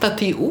skipta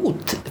því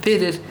út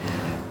fyrir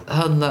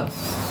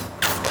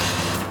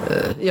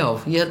ég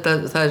held að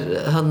það er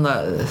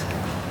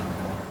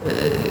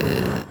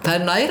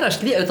það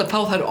nærast líka, þetta fá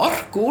þær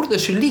orku úr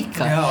þessu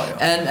líka.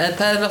 En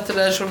það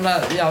náttúrulega svona,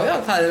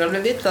 það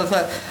alveg vitað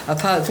að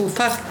þú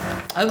þarft,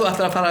 ef þú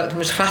ætlar að fara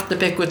hratt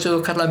upp eitthvað sem þú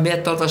kallar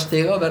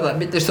metorðastiga og verða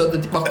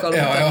millistöndund í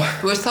bankanum,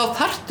 þú veist, þá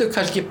þarftu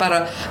kannski bara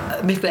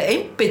mikla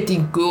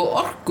einbeitingu og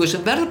orku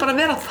sem verður bara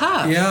að vera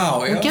þar.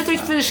 Þú getur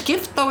ekki verið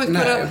skipt á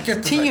einhverja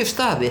 10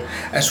 stafi.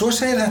 En svo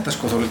segir þetta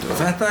sko, Þórlindur, og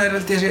þetta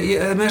held ég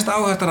mest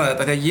áhægt að ræða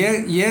þetta, því að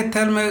ég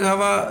tel mig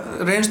hafa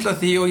reynslu af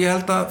því og ég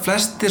held að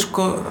flestir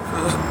sko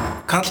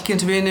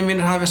karlkynsvinir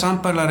mínir hafi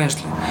sambærilega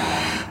reynslu.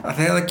 Að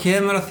þegar það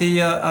kemur að því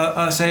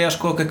að segja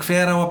sko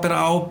hver á að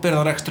bera ábyrgð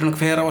á rekstrunum,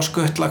 hver á að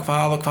skutla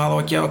hvað og hvað á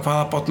að gefa,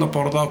 hvaða botn og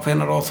borða og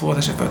hvenær á að þvo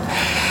þessi föt,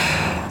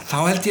 þá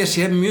held ég að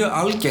sé mjög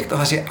algengt að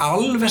það sé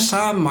alveg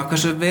sama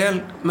hversu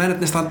vel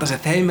mennirnir standa sig,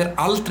 þeim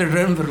aldrei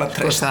raunverulega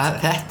treyst.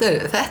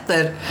 Þetta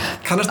er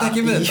kannast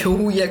ekki við?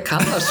 Jú, ég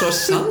kannast svo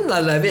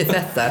sannarlega við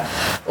þetta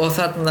og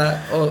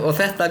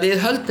þetta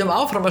við höldum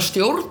áfram að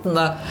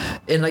stjórna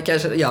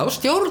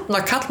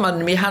stjórna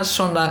karlmannum í hans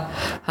svona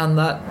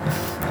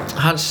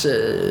hans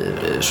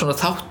svona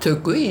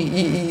þáttöku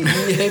í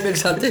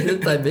heimilshaldi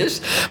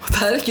hlutdæmis, og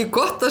það er ekki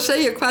gott að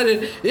segja hvað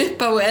er upp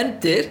á og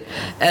endir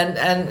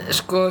en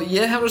sko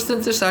ég hef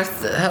stundu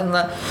sagt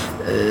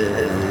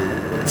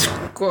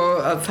sko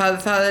að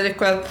það er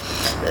eitthvað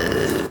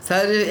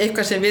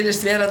sem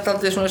virðist vera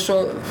dálítið svona svo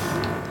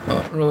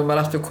nú maður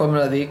aftur komin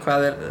að því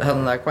hvað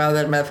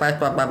er með fætt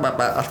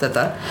allt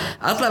þetta,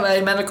 allavega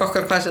ég menna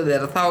okkar hvað sem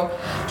þeir þá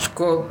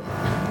sko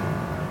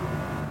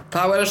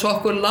þá er eins og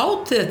okkur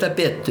látið þetta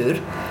betur.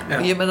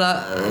 Ég meina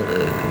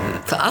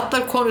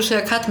allar konur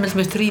segja kallmenn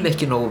sem þríf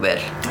ekki nógu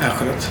vel.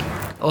 Akkurat.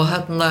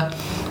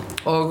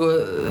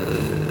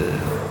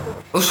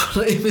 Og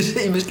svona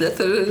ýmislegt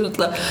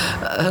þetta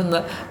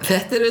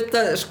er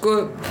þetta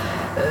sko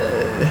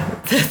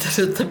þetta er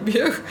þetta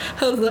mjög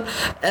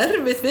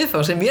erfitt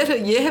viðfang sem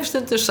ég hef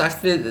stundum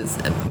sagt við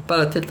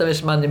bara til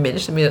dæmis manni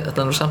minn sem ég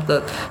ætla nú samt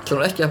að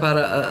ekki að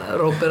fara að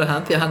rópera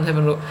hann því að hann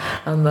hefur nú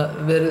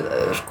verið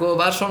sko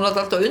var svona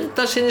alltaf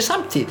undan sinni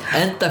samtíð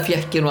enda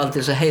fékk ég nú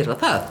aldrei að heyra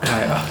það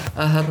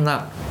að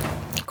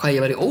hvað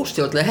ég var í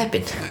óstjórnlega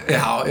heppinn.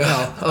 Og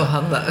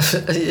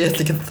ég ætla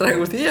ekki að draga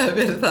úr því að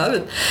verið það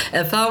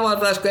en þá var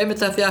það sko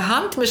einmitt að því að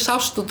hann mér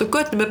sást út á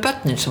götu með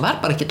börnin sem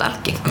var bara ekkert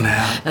algengt.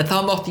 En þá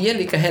mátti ég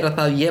líka heyra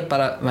það að ég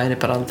væri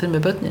bara aldrei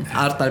með börnin.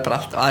 Arnar bara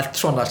allt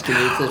svona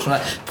skilur svona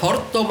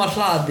fordómar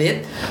hlaðið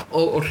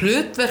og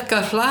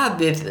hlutverka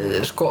hlaðið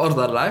sko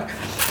orðalag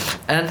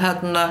en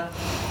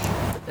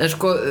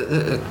sko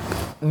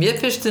mér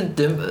finnst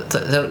stundum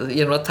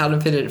ég nú að tala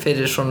um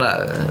fyrir svona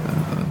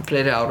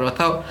fleiri árum og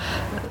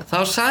þá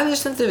sagði ég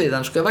stundum við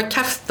hann sko ef að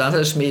Kjartan, það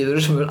er smíður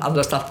sem er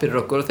annars allt fyrir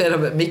okkur og þeir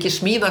hafa mikið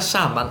smíðað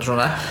saman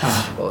svona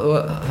og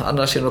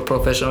annars er nú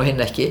prófessor og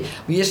hinn ekki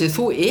og ég segi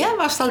þú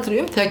efast aldrei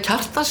þegar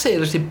Kjartan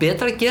segir að það er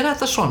betra að gera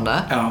þetta svona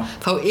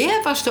þá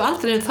efastu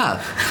aldrei það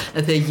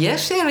en þegar ég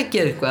segir að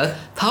gera eitthvað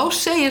þá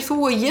segir þú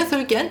og ég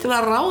þarf ekki endilega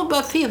að ráða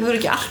því það þarf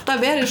ekki alltaf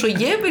að vera eins og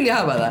ég vilja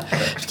hafa það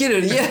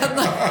skilur ég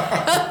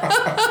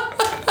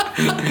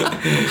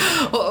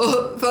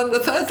og þannig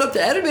að það er alltaf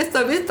erfitt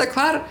að vita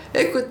hvar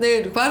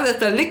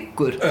þetta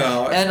liggur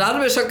en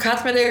alveg svo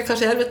karlmenn eiga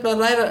kannski erfitt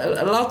með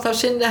að láta af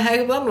sinni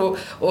hegðan og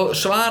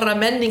svara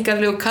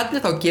menningarlegu kalli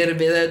þá gerum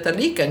við þetta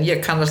líka en ég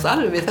kannast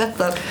alveg við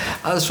þetta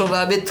að svona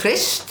við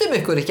treystum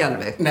ykkur ekki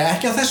alveg Nei,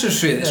 ekki á þessu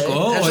sviði sko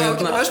en svo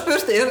ekki maður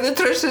spurt, þið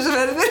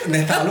treystinsverðir?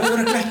 Nei, það alveg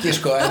verður ekki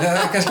sko en það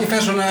kannski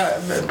fer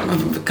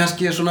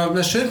kannski svona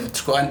með sumt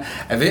sko en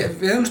við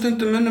höfum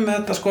stundum munum með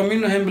þetta sko á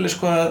mínu heimili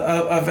sko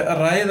að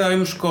ræða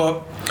sko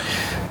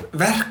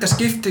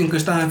verkaskiptingu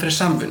í staðinn fyrir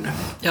samvinnu.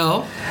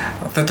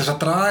 Þetta að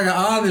draga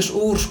aðeins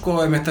úr sko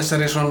með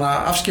þessari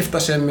svona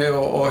afskiptasemi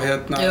og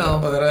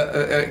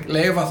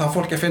leyfa það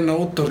fólki að finna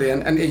út úr því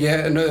en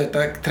ég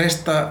auðvitað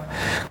treysta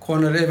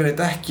konur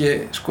yfirleitt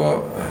ekki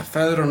sko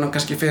feðrunum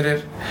kannski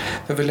fyrir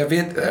þau vilja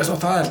vita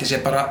og það held ég sé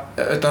bara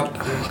auðvitað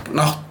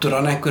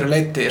náttúran einhverju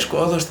leyti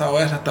sko þú veist þá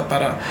er þetta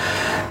bara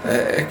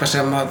eitthvað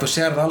sem að þú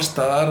sérð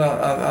allstaðar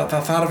að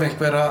það þarf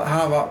einhver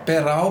að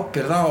bera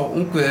ábyrgð á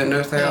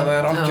ungviðinu þegar það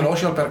er algjörlega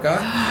ósjálfbjarga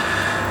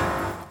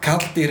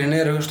Kalldýrin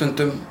eru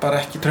stundum bara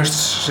ekki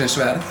traustsins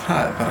verð, það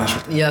er bara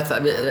svolítið.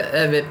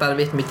 Ef við bara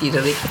vitum í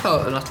dýraríki þá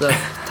náttúrulega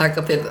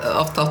taka þeir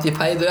oft átt í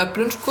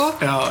fæðuöflun sko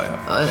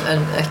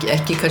en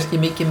ekki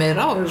kannski mikið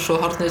meira og svo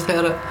horfnir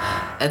þegar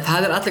en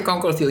það er allir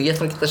gangur á því og ég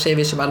ætla ekki að segja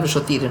við sem alveg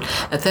svo dýrin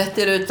en þetta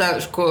er auðvitað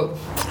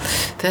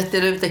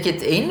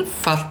ekkert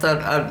einfalt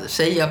að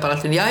segja bara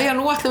allir já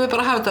nú ætlum við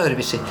bara að hafa þetta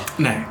öðruvísi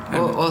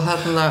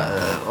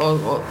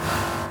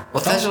og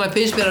þess vegna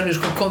finnst mér að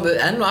sko komið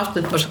enn og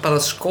aftur bara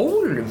að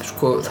skólum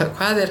sko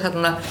hvað er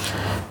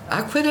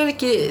hver er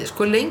ekki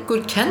sko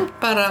lengur kennt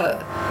bara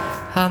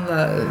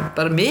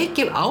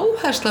mikil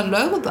áhersla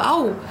lögð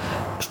á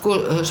sko,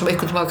 sem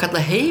einhvern veginn að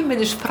kalla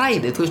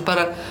heimilisfræði, þú veist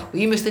bara, og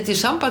ýmist þetta í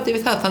sambandi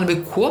við það, þannig að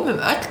við komum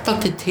öll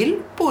til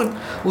tilbúin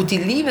út í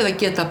lífið að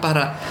geta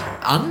bara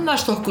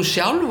annast okkur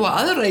sjálf og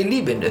aðra í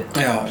lífinu.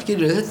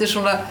 Skilur, þetta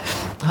svona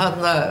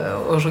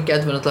og svo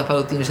getum við náttúrulega að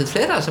fara út í ýmislegt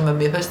fleira sem að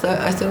mér finnst að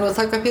ætti nú að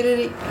taka fyrir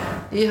í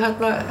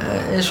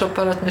eins og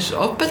bara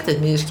ofbeldið.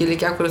 Mér skil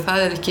ekki af hverju það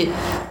ekki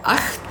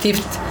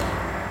aktíft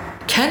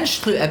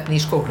kennsluefni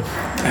í skólum.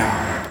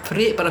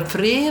 Bara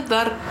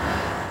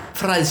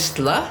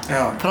friðarfræðsla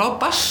frá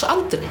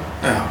barnsaldri.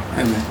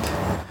 Einmitt.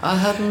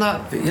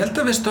 Ég held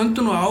að við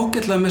stöndum nú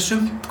ágætlega með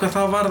sumt hvað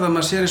það varðar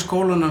maður sér í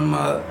skólanum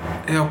að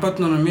hjá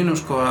börnunum mínum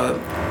sko að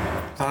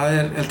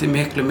það held ég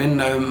miklu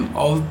minna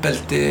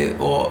ofbeldi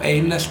og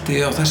einelti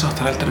og þess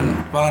aftur heldur en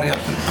var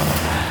jafnvel bara.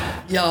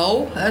 Já,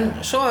 en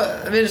svo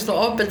virðist nú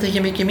ofbeldi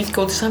ekki mikið minnka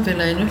út í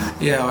samfélaginu.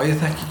 Já, ég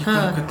þekki ekki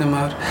hvernig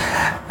maður...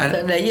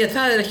 Nei,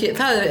 það er til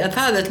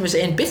dæmis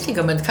ein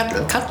byltingamenn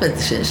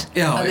karlveldisins.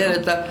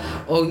 Þetta,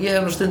 og ég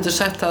hef nú stundum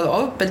sagt að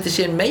ofbeldi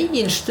sé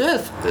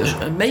meginstoð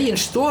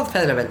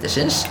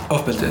feðraveldisins.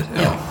 Ofbeldið,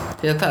 já.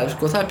 Því að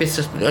það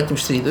byrstast öllum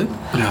stríðum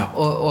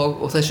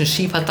og þessum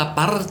sífælda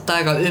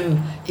bardaga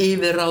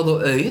yfirráð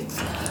og auð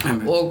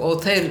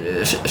og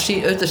þeir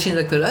auðvitað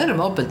sína hver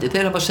öðrum ofbeldi.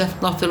 Þeir hafa sent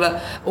náttúrulega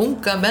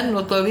unga menn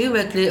út á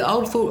vígvelli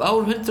ár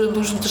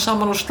 100.000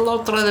 saman og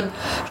slátra þeim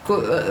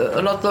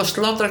láta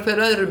slátra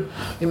hver öðrum.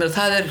 Ég meina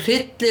það er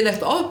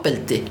hryllilegt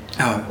ofbeldi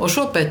og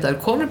svo beita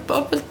konur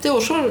ofbeldi og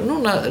svo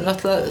núna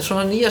náttúrulega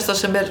svona nýjasta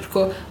sem er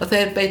að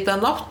þeir beita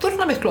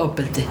náttúruna miklu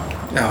ofbeldi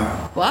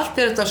og allt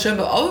þetta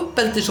sömu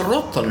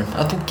ofbeldisróttunum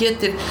að þú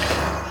getir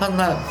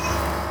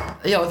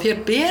þér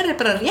beri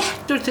bara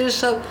réttur til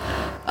þess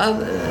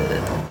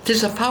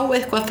að fá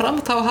eitthvað fram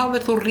þá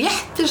hafir þú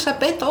rétt til þess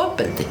að beita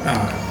ofbeldi.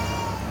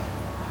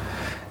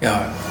 Já,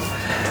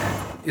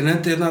 ég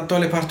nefndi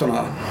Dolly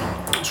Partona,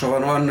 svo var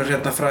nú önnur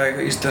fræg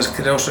íslensk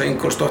Rósa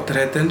Ingólfsdóttir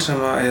heitin sem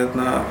var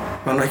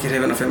nú ekki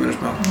hrifin af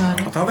femínisma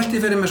og þá velti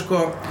ég fyrir mig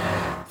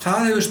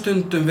það hefur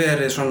stundum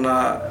verið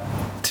svona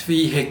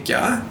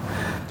tvíhyggja,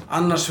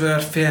 annars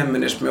vegar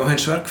femínismi og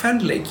hins vegar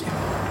kvenleiki.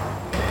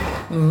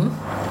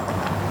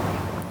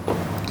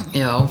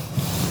 Já.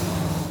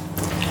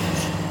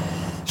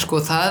 Sko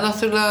það er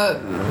náttúrulega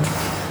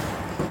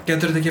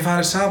Getur þetta ekki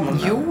farið saman?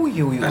 Jú,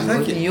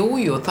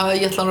 það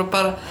ég ætla nú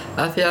bara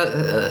að því að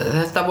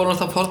þetta voru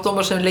náttúrulega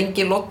fordómar sem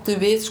lengi lottu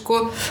við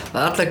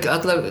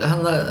allar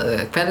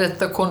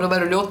kvenrétta konur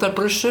væru ljótar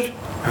brussur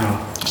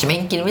sem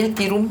enginn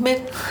vildi í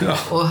rúmið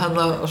og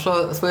svo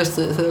þú veist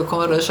þegar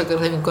koma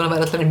rauðsakarhreyfinguna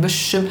væri allar í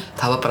mussum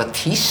það var bara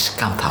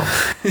tískan þá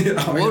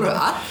voru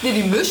allir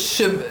í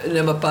mussum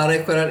nema bara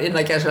einhverjar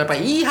innagæsar bara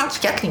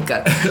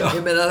íhaldskellingar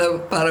ég meina það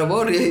bara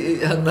voru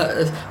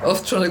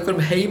oft svona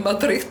einhverjum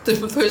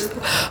heimatryktum þú veist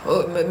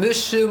og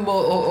mussum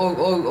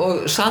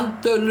og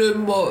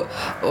sandölum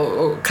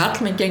og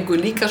kallmenn gengur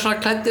líka svona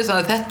klæddir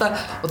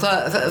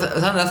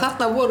þannig að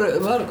þarna voru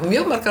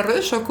mjög margar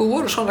rauðsökur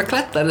voru svona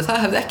klæddar en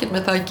það hefði ekkert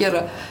með það að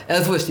gera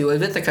eða þú veist, ég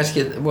veit að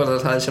kannski voru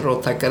það þessi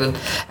róttakar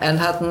en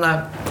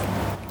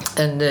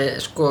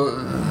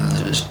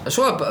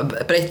svo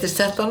breyttist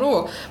þetta nú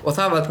og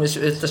það var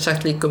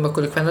sagt líka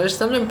okkur í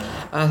kvennalistanum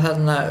að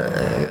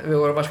við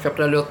vorum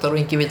afskaplega ljótar og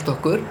enginn vildi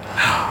okkur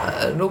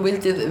nú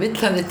vill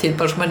henni til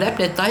bara sem að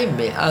nefni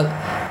dæmi að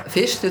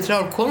fyrstu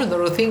 3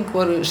 konurnar á þing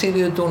voru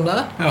Sigríður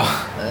Dúna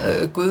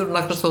Guðrún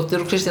Agnarsdóttir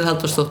og Kristín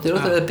Halldórsdóttir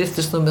og þegar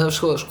birtist nú með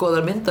að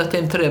skoða mynd af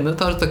þeim 3 þá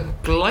var þetta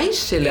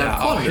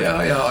glæsilegar konur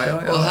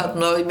og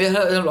mér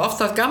hef oft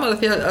haft gaman að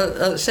því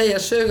að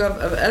segja sögu af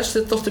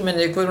elstu dóttur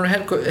minni Guðrún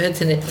Helgu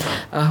heitinni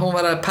að hún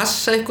var að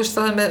passa einhver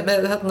stað með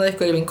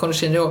eitthvað í vinkonu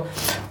sinni og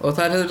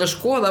það hefur að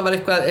skoða var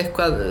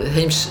eitthvað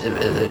heims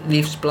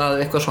lífsblað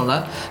eitthvað svona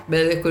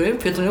með eitthvað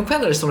umfjöldun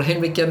kvennalist og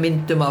heilmikið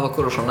myndum af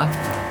okkur og svona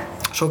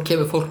svo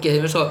kemur fólki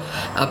heim svo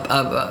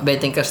af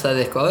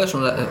veitingastæði eitthvað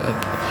svona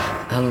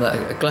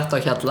glatt á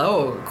hjalla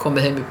og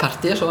komið heim í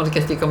partí svo var það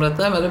gert í gamla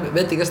þetta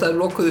veitingastæði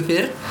lokuðu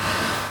fyrr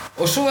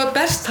og svo var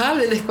best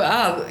talið eitthvað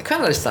að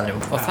kvennalistanum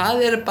og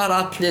það eru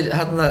bara allir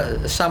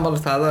sammála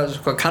það að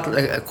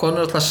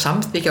konur alltaf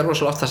samþykja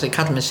rosalega oft það sem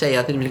kallmenn segja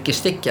að þeir vil ekki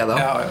styggja þá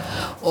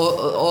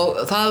og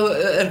það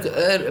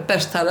er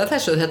best talið að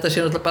þessu þetta sé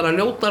náttúrulega bara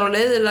ljótar og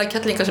leiðilega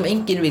kellingar sem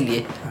enginn vilji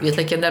ég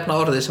ætla ekki að nefna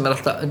orðið sem er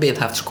alltaf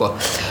viðhaft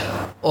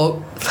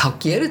og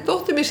þá gerir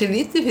dóttir mér sér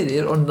lítið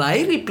fyrir og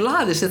næri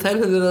blaði sem þær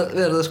höfðu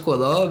verið að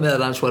skoða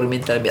meðal hans voru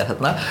myndar mér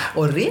þarna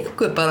og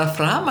rekur bara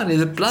framan í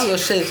þau blaði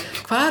og segir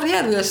hvar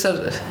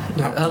þessar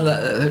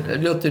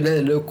ljótu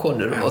leiðilegu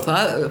konur og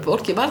það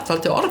fólki var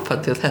taldi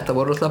orðfætti og þetta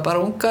voru alltaf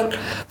bara ungar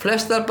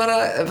flestar bara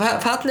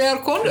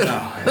fallegar konur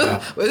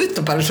og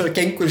auðvitað bara eins og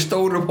gengur í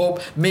stórum hóp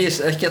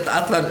ekki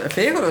allar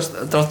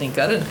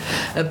fegurðardrottningar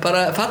en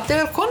bara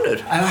fallegar konur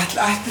En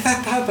ætti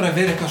þetta hafi bara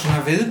verið eitthvað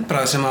svona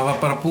viðbragð sem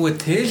var bara búið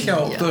til hjá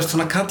þú veist,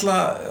 svona kalla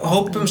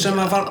hópum sem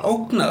að var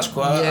ógnað, sko,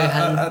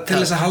 til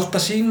þess að halda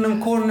sínum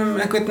konum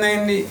einhvern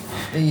veginn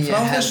frá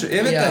þessu,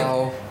 ég veit það. Já,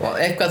 og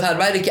eitthvað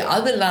það væri ekki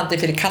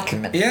aðlaðandi fyrir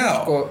kallmenn.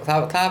 Sko,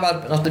 það var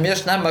náttúrulega mjög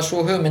snemma svo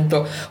hugmynd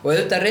og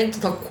auðvitað reyndu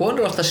þá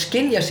konur alltaf að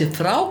skilja sig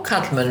frá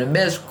kallmennum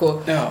með, sko,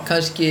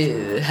 kannski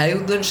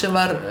hegðun sem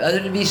var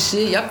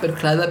öðruvísi, jafnvel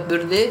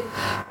klæðaburði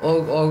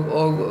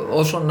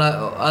og svona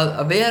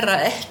að vera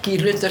ekki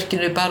í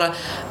hlutverkinu bara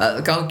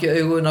að gangi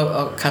augun á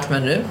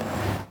kallmennum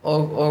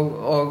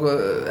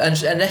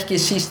en ekki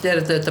síst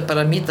þetta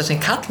bara mýta sem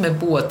kallmenn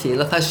búa til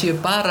að það séu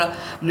bara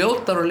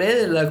ljótar og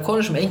leiðilega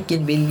konur sem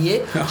enginn vilji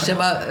sem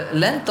að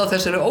lenda á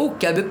þessari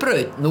ógæfu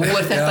braut. Nú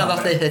þetta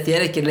náttúrulega, þetta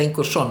ekki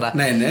lengur svona.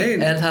 Nei.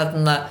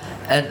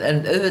 En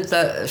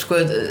auðvitað, sko,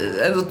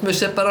 ef þú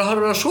sér bara að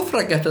horfa á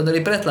súffragetturnar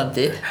í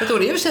Bretlandi, þetta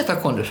voru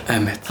yfirsettakonur.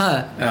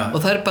 Og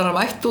það bara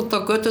mætt út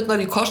á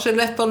göturnar í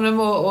korsilettunum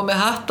og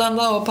með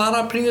hattana og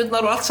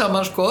paraplyurnar og allt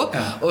saman, sko.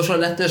 Og svo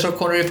lentu þessar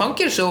konur í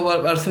fangilsi og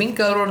var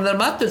þvingaður orðin þær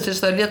matur til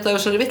þess að létta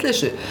þessari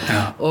vitleysu.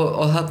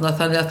 Og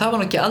þannig að það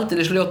var ekki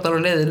aldeilis ljótar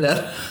og leiðilegar.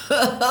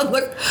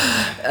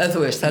 En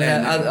þú veist, þannig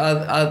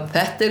að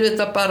þetta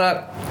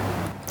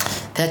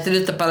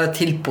þetta bara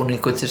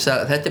tilbúningur til þess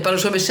að þetta bara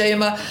svo við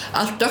segjum að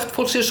allt dögt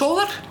fólk sé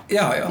sóðar.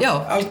 Já,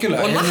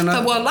 algjörlega. Og látt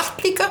að búa látt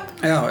líka.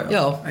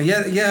 Já.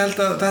 Ég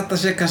held að þetta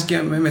sé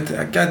kannski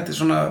gæti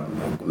svona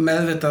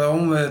meðvitað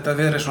og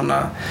ómeðvitað verið svona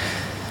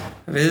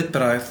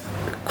viðbragð,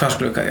 hvað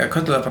skulum ég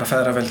köllu það bara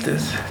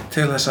feðraveldið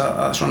til þess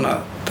að svona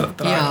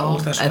draga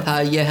úr þessu. En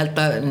það, ég held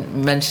að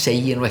menn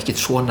segir nú ekkert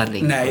svona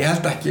lengur. Nei, ég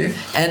held ekki.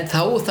 En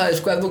þá það,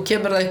 sko, ef þú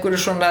kemur að einhverju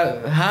svona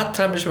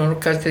hatrami sem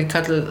kannski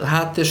kalluð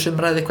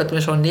hatusumræði eitthvað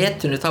með svona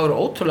netinu, þá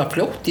ótrúlega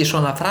fljótt í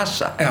svona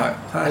frasa.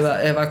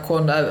 Ef að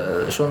kona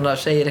svona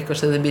segir eitthvað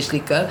sem þau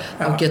mislíkar,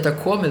 þá geta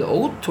komið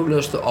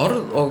ótrúlegustu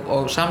orð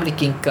og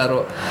samlíkingar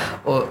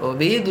og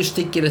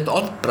viðurstyggir eitt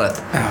orðbragð.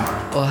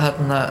 Og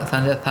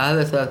þannig að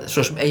það það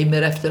svo sem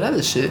eimir eftir af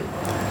þessu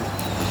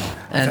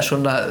en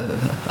svona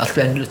allt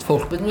venjulegt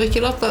fólk vil nú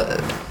ekki láta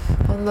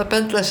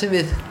bendla sig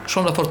við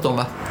svona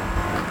fordóma.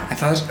 En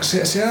það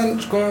síðan,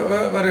 sko,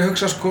 var ég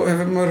hugsa, sko,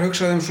 hefur maður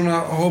hugsað svona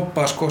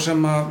hópa, sko,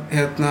 sem að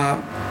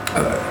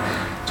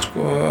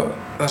sko,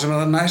 það sem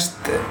að það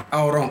næst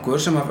árangur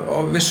sem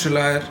að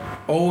vissulega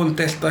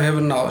óumdeilt að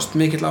hefur náðst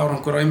mikill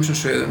árangur á ýmsum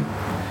sviðum.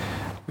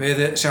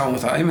 Við sjáum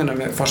það, ég meina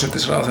með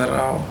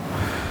forsætisráðherra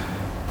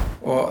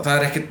og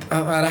það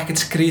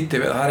ekkert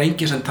skrítið við það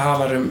enginn sem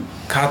talar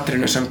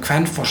Katrínu sem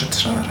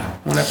kvenforsætisráðherra.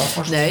 Hún bara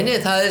forsætisráðherra. Nei,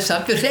 það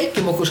samt við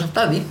hreykjum okkur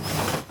samt að því.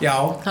 Já,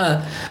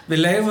 við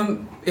leifum,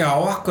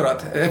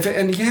 akkurat,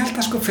 en ég held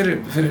að, sko, fyrir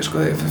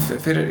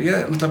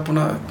ég náttúrulega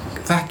búin að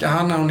þekkja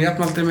hana, hún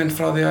jafnaldri minn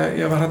frá því að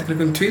ég var hætti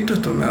kringum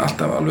 20 með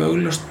alltaf alveg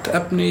augljóst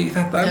efni í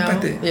þetta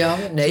embætti.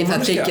 Nei,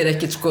 það þykir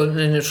ekkert, sko,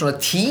 svona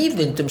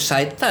tíðindum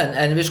sæta,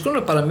 en við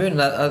skulum bara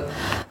muna að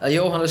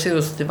Jóhanna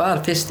Sigurðardóttir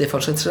var fyrsti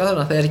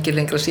forsætisráðherra, það ekki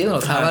lengra síðan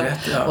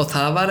og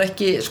það var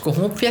ekki, sko,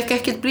 hún fékk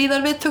ekkert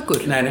blíðar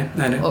viðtökur. Nei.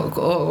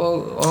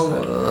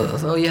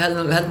 Og ég held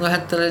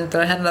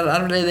hennar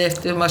arfleiði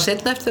eftir maður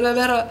seinna eftir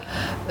að vera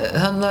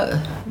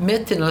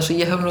metin, þess að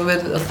ég hef nú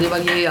verið alltaf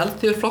var ég í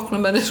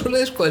alþýðuflokknum en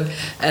svoleiðis, sko,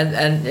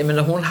 en ég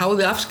meina hún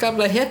háði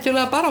afskaplega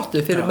hetjulega baráttu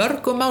fyrir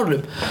mörgum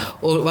málum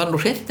og var nú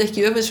hreint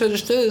ekki í öfinsverðri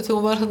stöðu þegar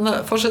hún var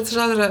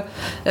forsætisráðherra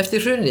eftir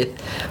hrunið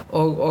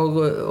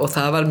og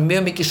það var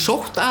mjög mikið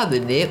sótt að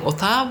henni og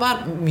það var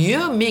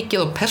mjög mikið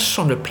á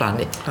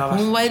persónuplani.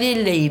 Hún væri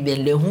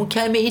leiðinleg, hún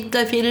kæmi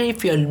illa fyrir í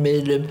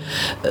fjölmiðlum,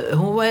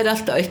 hún væri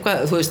alltaf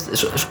eitthvað, þú veist,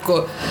 sko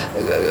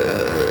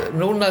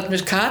núna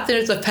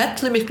Katrín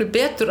fellur miklu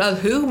betur að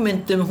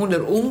hugmyndum, hún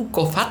ung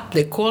og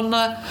falleg kona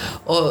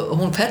og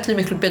hún fellur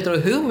miklu betur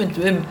að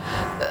hugmyndum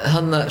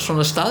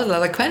svona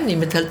staðlaða kvenni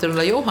með heldur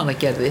en að Jóhanna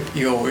gerði.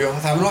 Jú,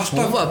 það er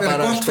alltaf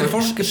verið gott fyrir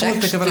fólki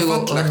pólitík að vera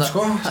fallegt,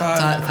 sko.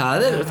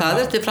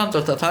 Það til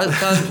framdráttar,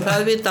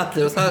 það veit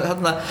allir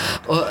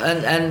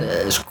en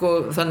sko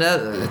þannig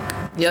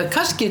að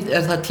kannski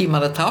það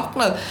tíman að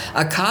tákna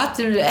að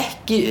Katrín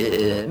ekki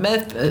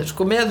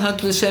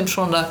meðhöndluð sem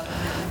svona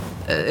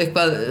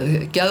eitthvað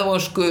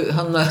geðvonsku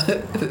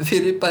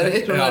fyrir bara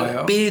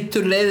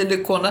bitur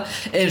leiðileg kona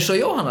eins og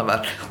Jóhanna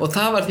var og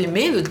það var því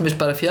miður til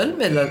bara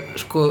fjölmiðlar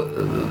sko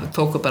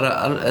tóku bara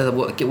eða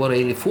voru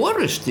í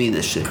forustu í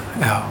þessu.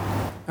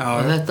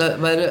 Þetta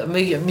væri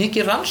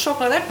mikið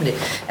rannsóknar efni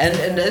en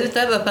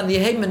auðvitað er það þannig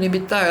í heiminum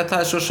í dag að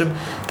það svo sem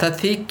það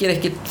þykir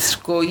ekkit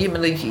sko ég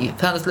meina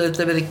þannig að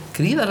þetta verið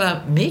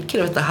gríðarlega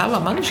mikilvægt að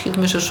hafa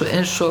manneskjum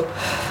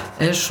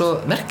eins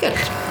og Merkel.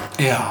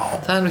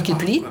 Það er nú ekki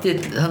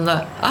lítill þannig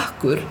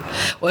akkur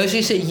og eins og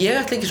ég segi ég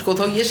ætla ekki sko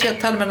þá ég sé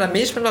að tala með hana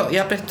mismunna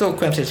jafnrétti og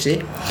kvenfrelsi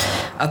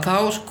að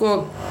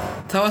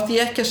þá ætti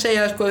ég ekki að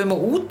segja sko að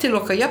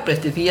útiloka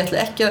jafnrétti því ég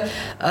ætla ekki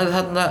að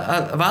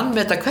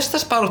vanmeta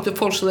hversdagsbaráttu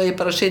fólks að ég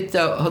bara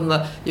sitja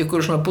í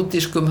einhverju svona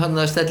buddískum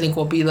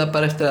stellingum og bíða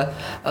bara eftir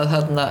að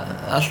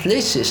allt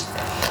leysist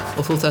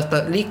og þú þarft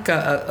líka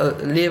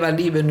að lifa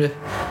lífinu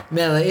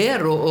með það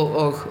er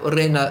og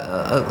reyna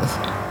að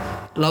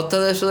láta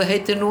þess að það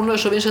heitir núna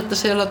svo vinsælt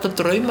að segja láta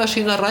drauma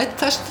sína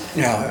rætast.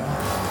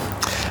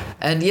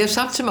 en ég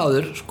samt sem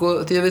áður sko,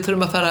 því að við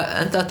þurfum að fara að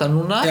enda þetta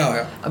núna Já.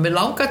 að mér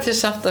langar til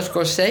samt að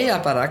sko segja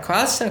bara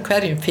hvað sem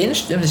hverjum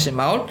finnst þessi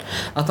mál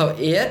að þá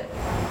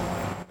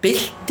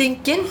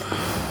byltingin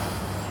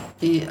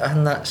í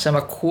hana sem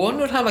að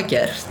konur hafa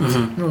gert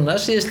núna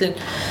síðastlin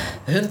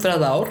 100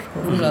 ár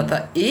núna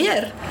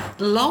það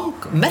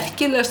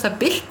langmerkilegasta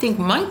bylting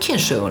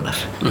mannkynssögunar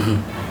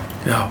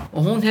Já.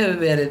 og hún hefur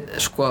verið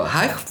sko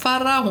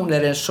hægfara, hún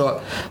eins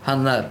og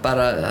hann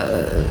bara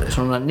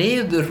svona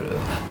niður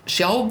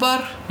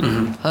sjávar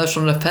það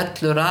svona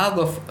fellur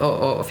að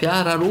og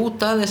fjarar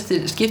út aðeins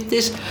til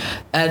skiptis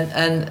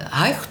en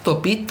hægt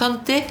og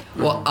bítandi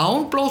og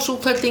án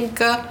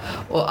blóðsútfellinga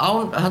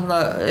og án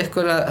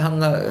einhverja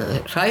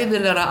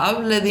hræðilegra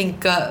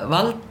afleiðinga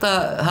valda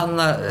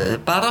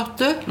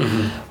baráttu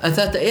en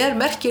þetta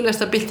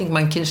merkilegasta bylting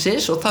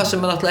mannkynsins og það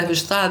sem náttúrulega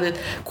hefur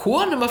staðið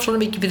konum af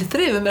svona mikið fyrir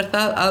þrifum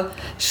það að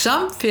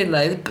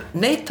samfélagið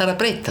neitar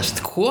að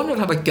breytast konur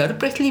hafa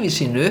gjörbreytt lífi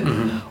sínu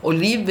og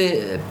lífi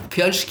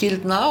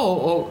fjölskyldna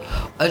og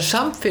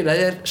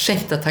samfélagið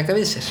seint að taka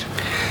við sér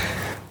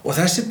og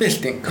þessi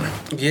bylting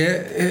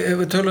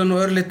við töluðum nú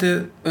örlítið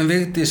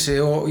Vigdísi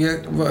og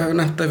ég hef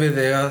nefnt við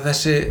þig að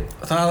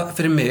það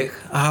fyrir mig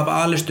að hafa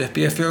alist upp,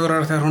 ég 4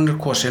 ára þegar hún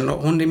kosin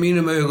og hún í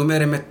mínum augum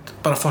einmitt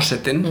bara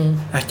forsetinn,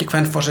 ekki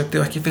kvenforseti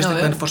og ekki fyrsti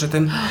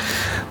kvenforsetinn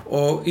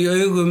og í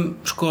augum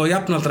sko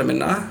jafnaldra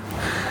minna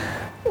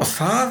og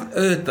það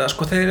auðvitað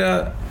sko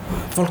þegar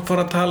fólk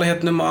fór að tala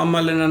hérna á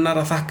afmælinu hennar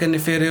að þakka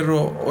henni fyrir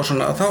og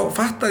svona þá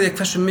fattaði ég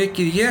hversu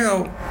mikið ég á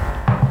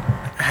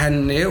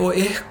henni og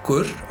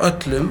ykkur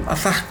öllum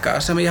að þakka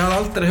sem ég hafði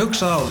aldrei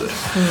hugsað áður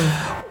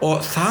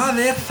og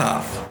það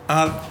það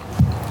að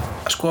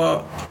sko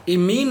í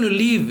mínu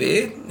lífi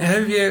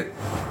hef ég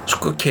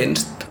sko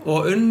kynnst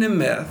og unnið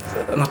með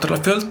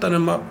náttúrulega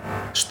fjöldanum af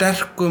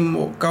sterkum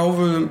og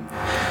gáfum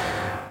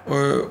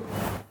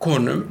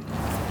konum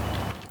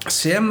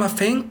sem að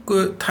fengu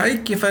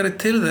tækifæri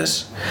til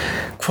þess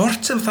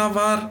hvort sem það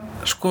var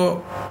sko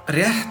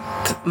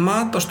rétt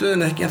mat á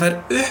stöðunni ekki en þær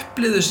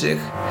upplifðu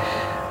sig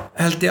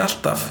held ég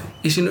alltaf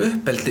í sínu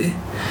uppeldi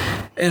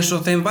eins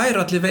og þeim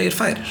væru allir vegir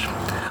færir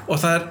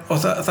og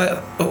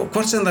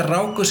hvort sem það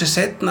ráku sig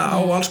seinna á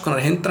alls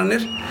konar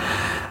hindranir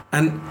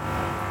en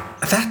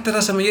þetta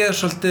það sem ég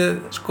svolítið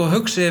sko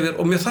hugsi yfir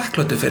og mjög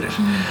þakklátur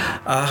fyrir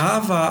að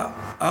hafa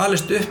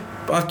alist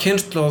upp af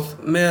kynslóð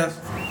með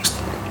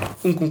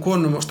ungum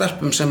konum og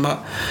stelpum sem að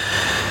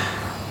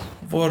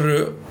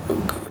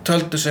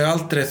töldu sig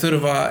aldrei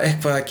þurfa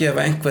eitthvað að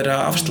gefa einhverja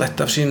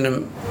afslætt af sínum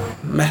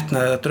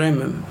metnaði eða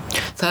draumum.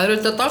 Það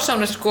auðvitað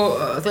dásamlegt sko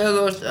þegar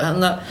þú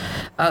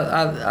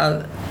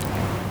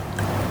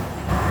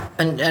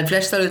en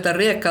flestar auðvitað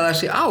reka það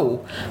sig á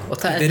og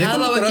það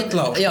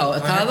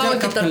á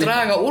ekki að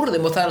draga úr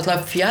þeim og það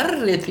alltaf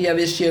fjarri því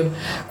að við séum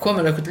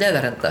komin einhvern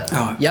leðarhenda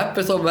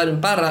jafnvel þó við værum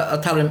bara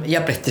að tala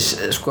jafnréttis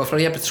sko frá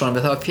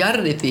jafnréttissjónarmið það var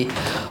fjarri því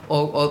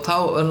og þá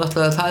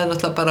náttúrulega það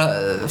náttúrulega bara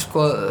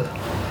sko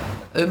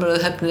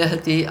umræðuhefni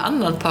þetta í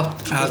annan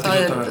þátt sko,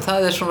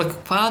 það svona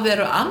hvað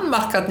eru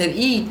annmarkarnir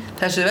í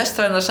þessu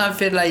vestræna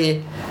samfélagi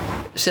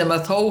sem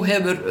að þó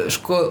hefur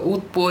sko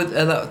útbúið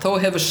eða þó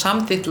hefur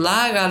samþykkt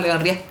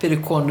lagalegan rétt fyrir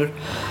konur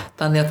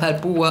þannig að þær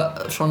búa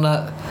svona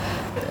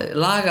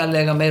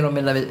lagalega meira og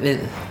minna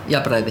við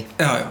jafnræði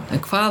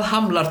en hvað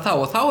hamlar þá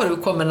og þá erum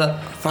við komin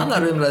að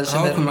annar umræðu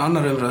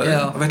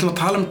og við ætlum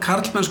að tala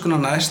karlmennskuna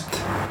næst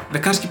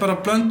við kannski bara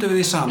blöndum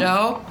við því saman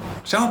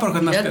sjáum bara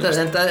hvernig það spilast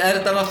en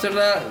þetta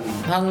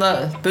náttúrulega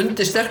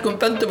bundi sterkum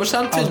böndum og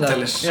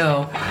samtvinnar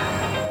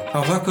þá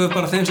þökkum við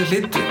bara þeim sem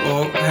hlýddu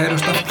og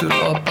heyrumst aftur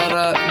og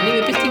bara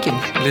lifi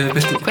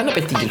byltingin kvenna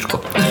byltingin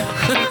sko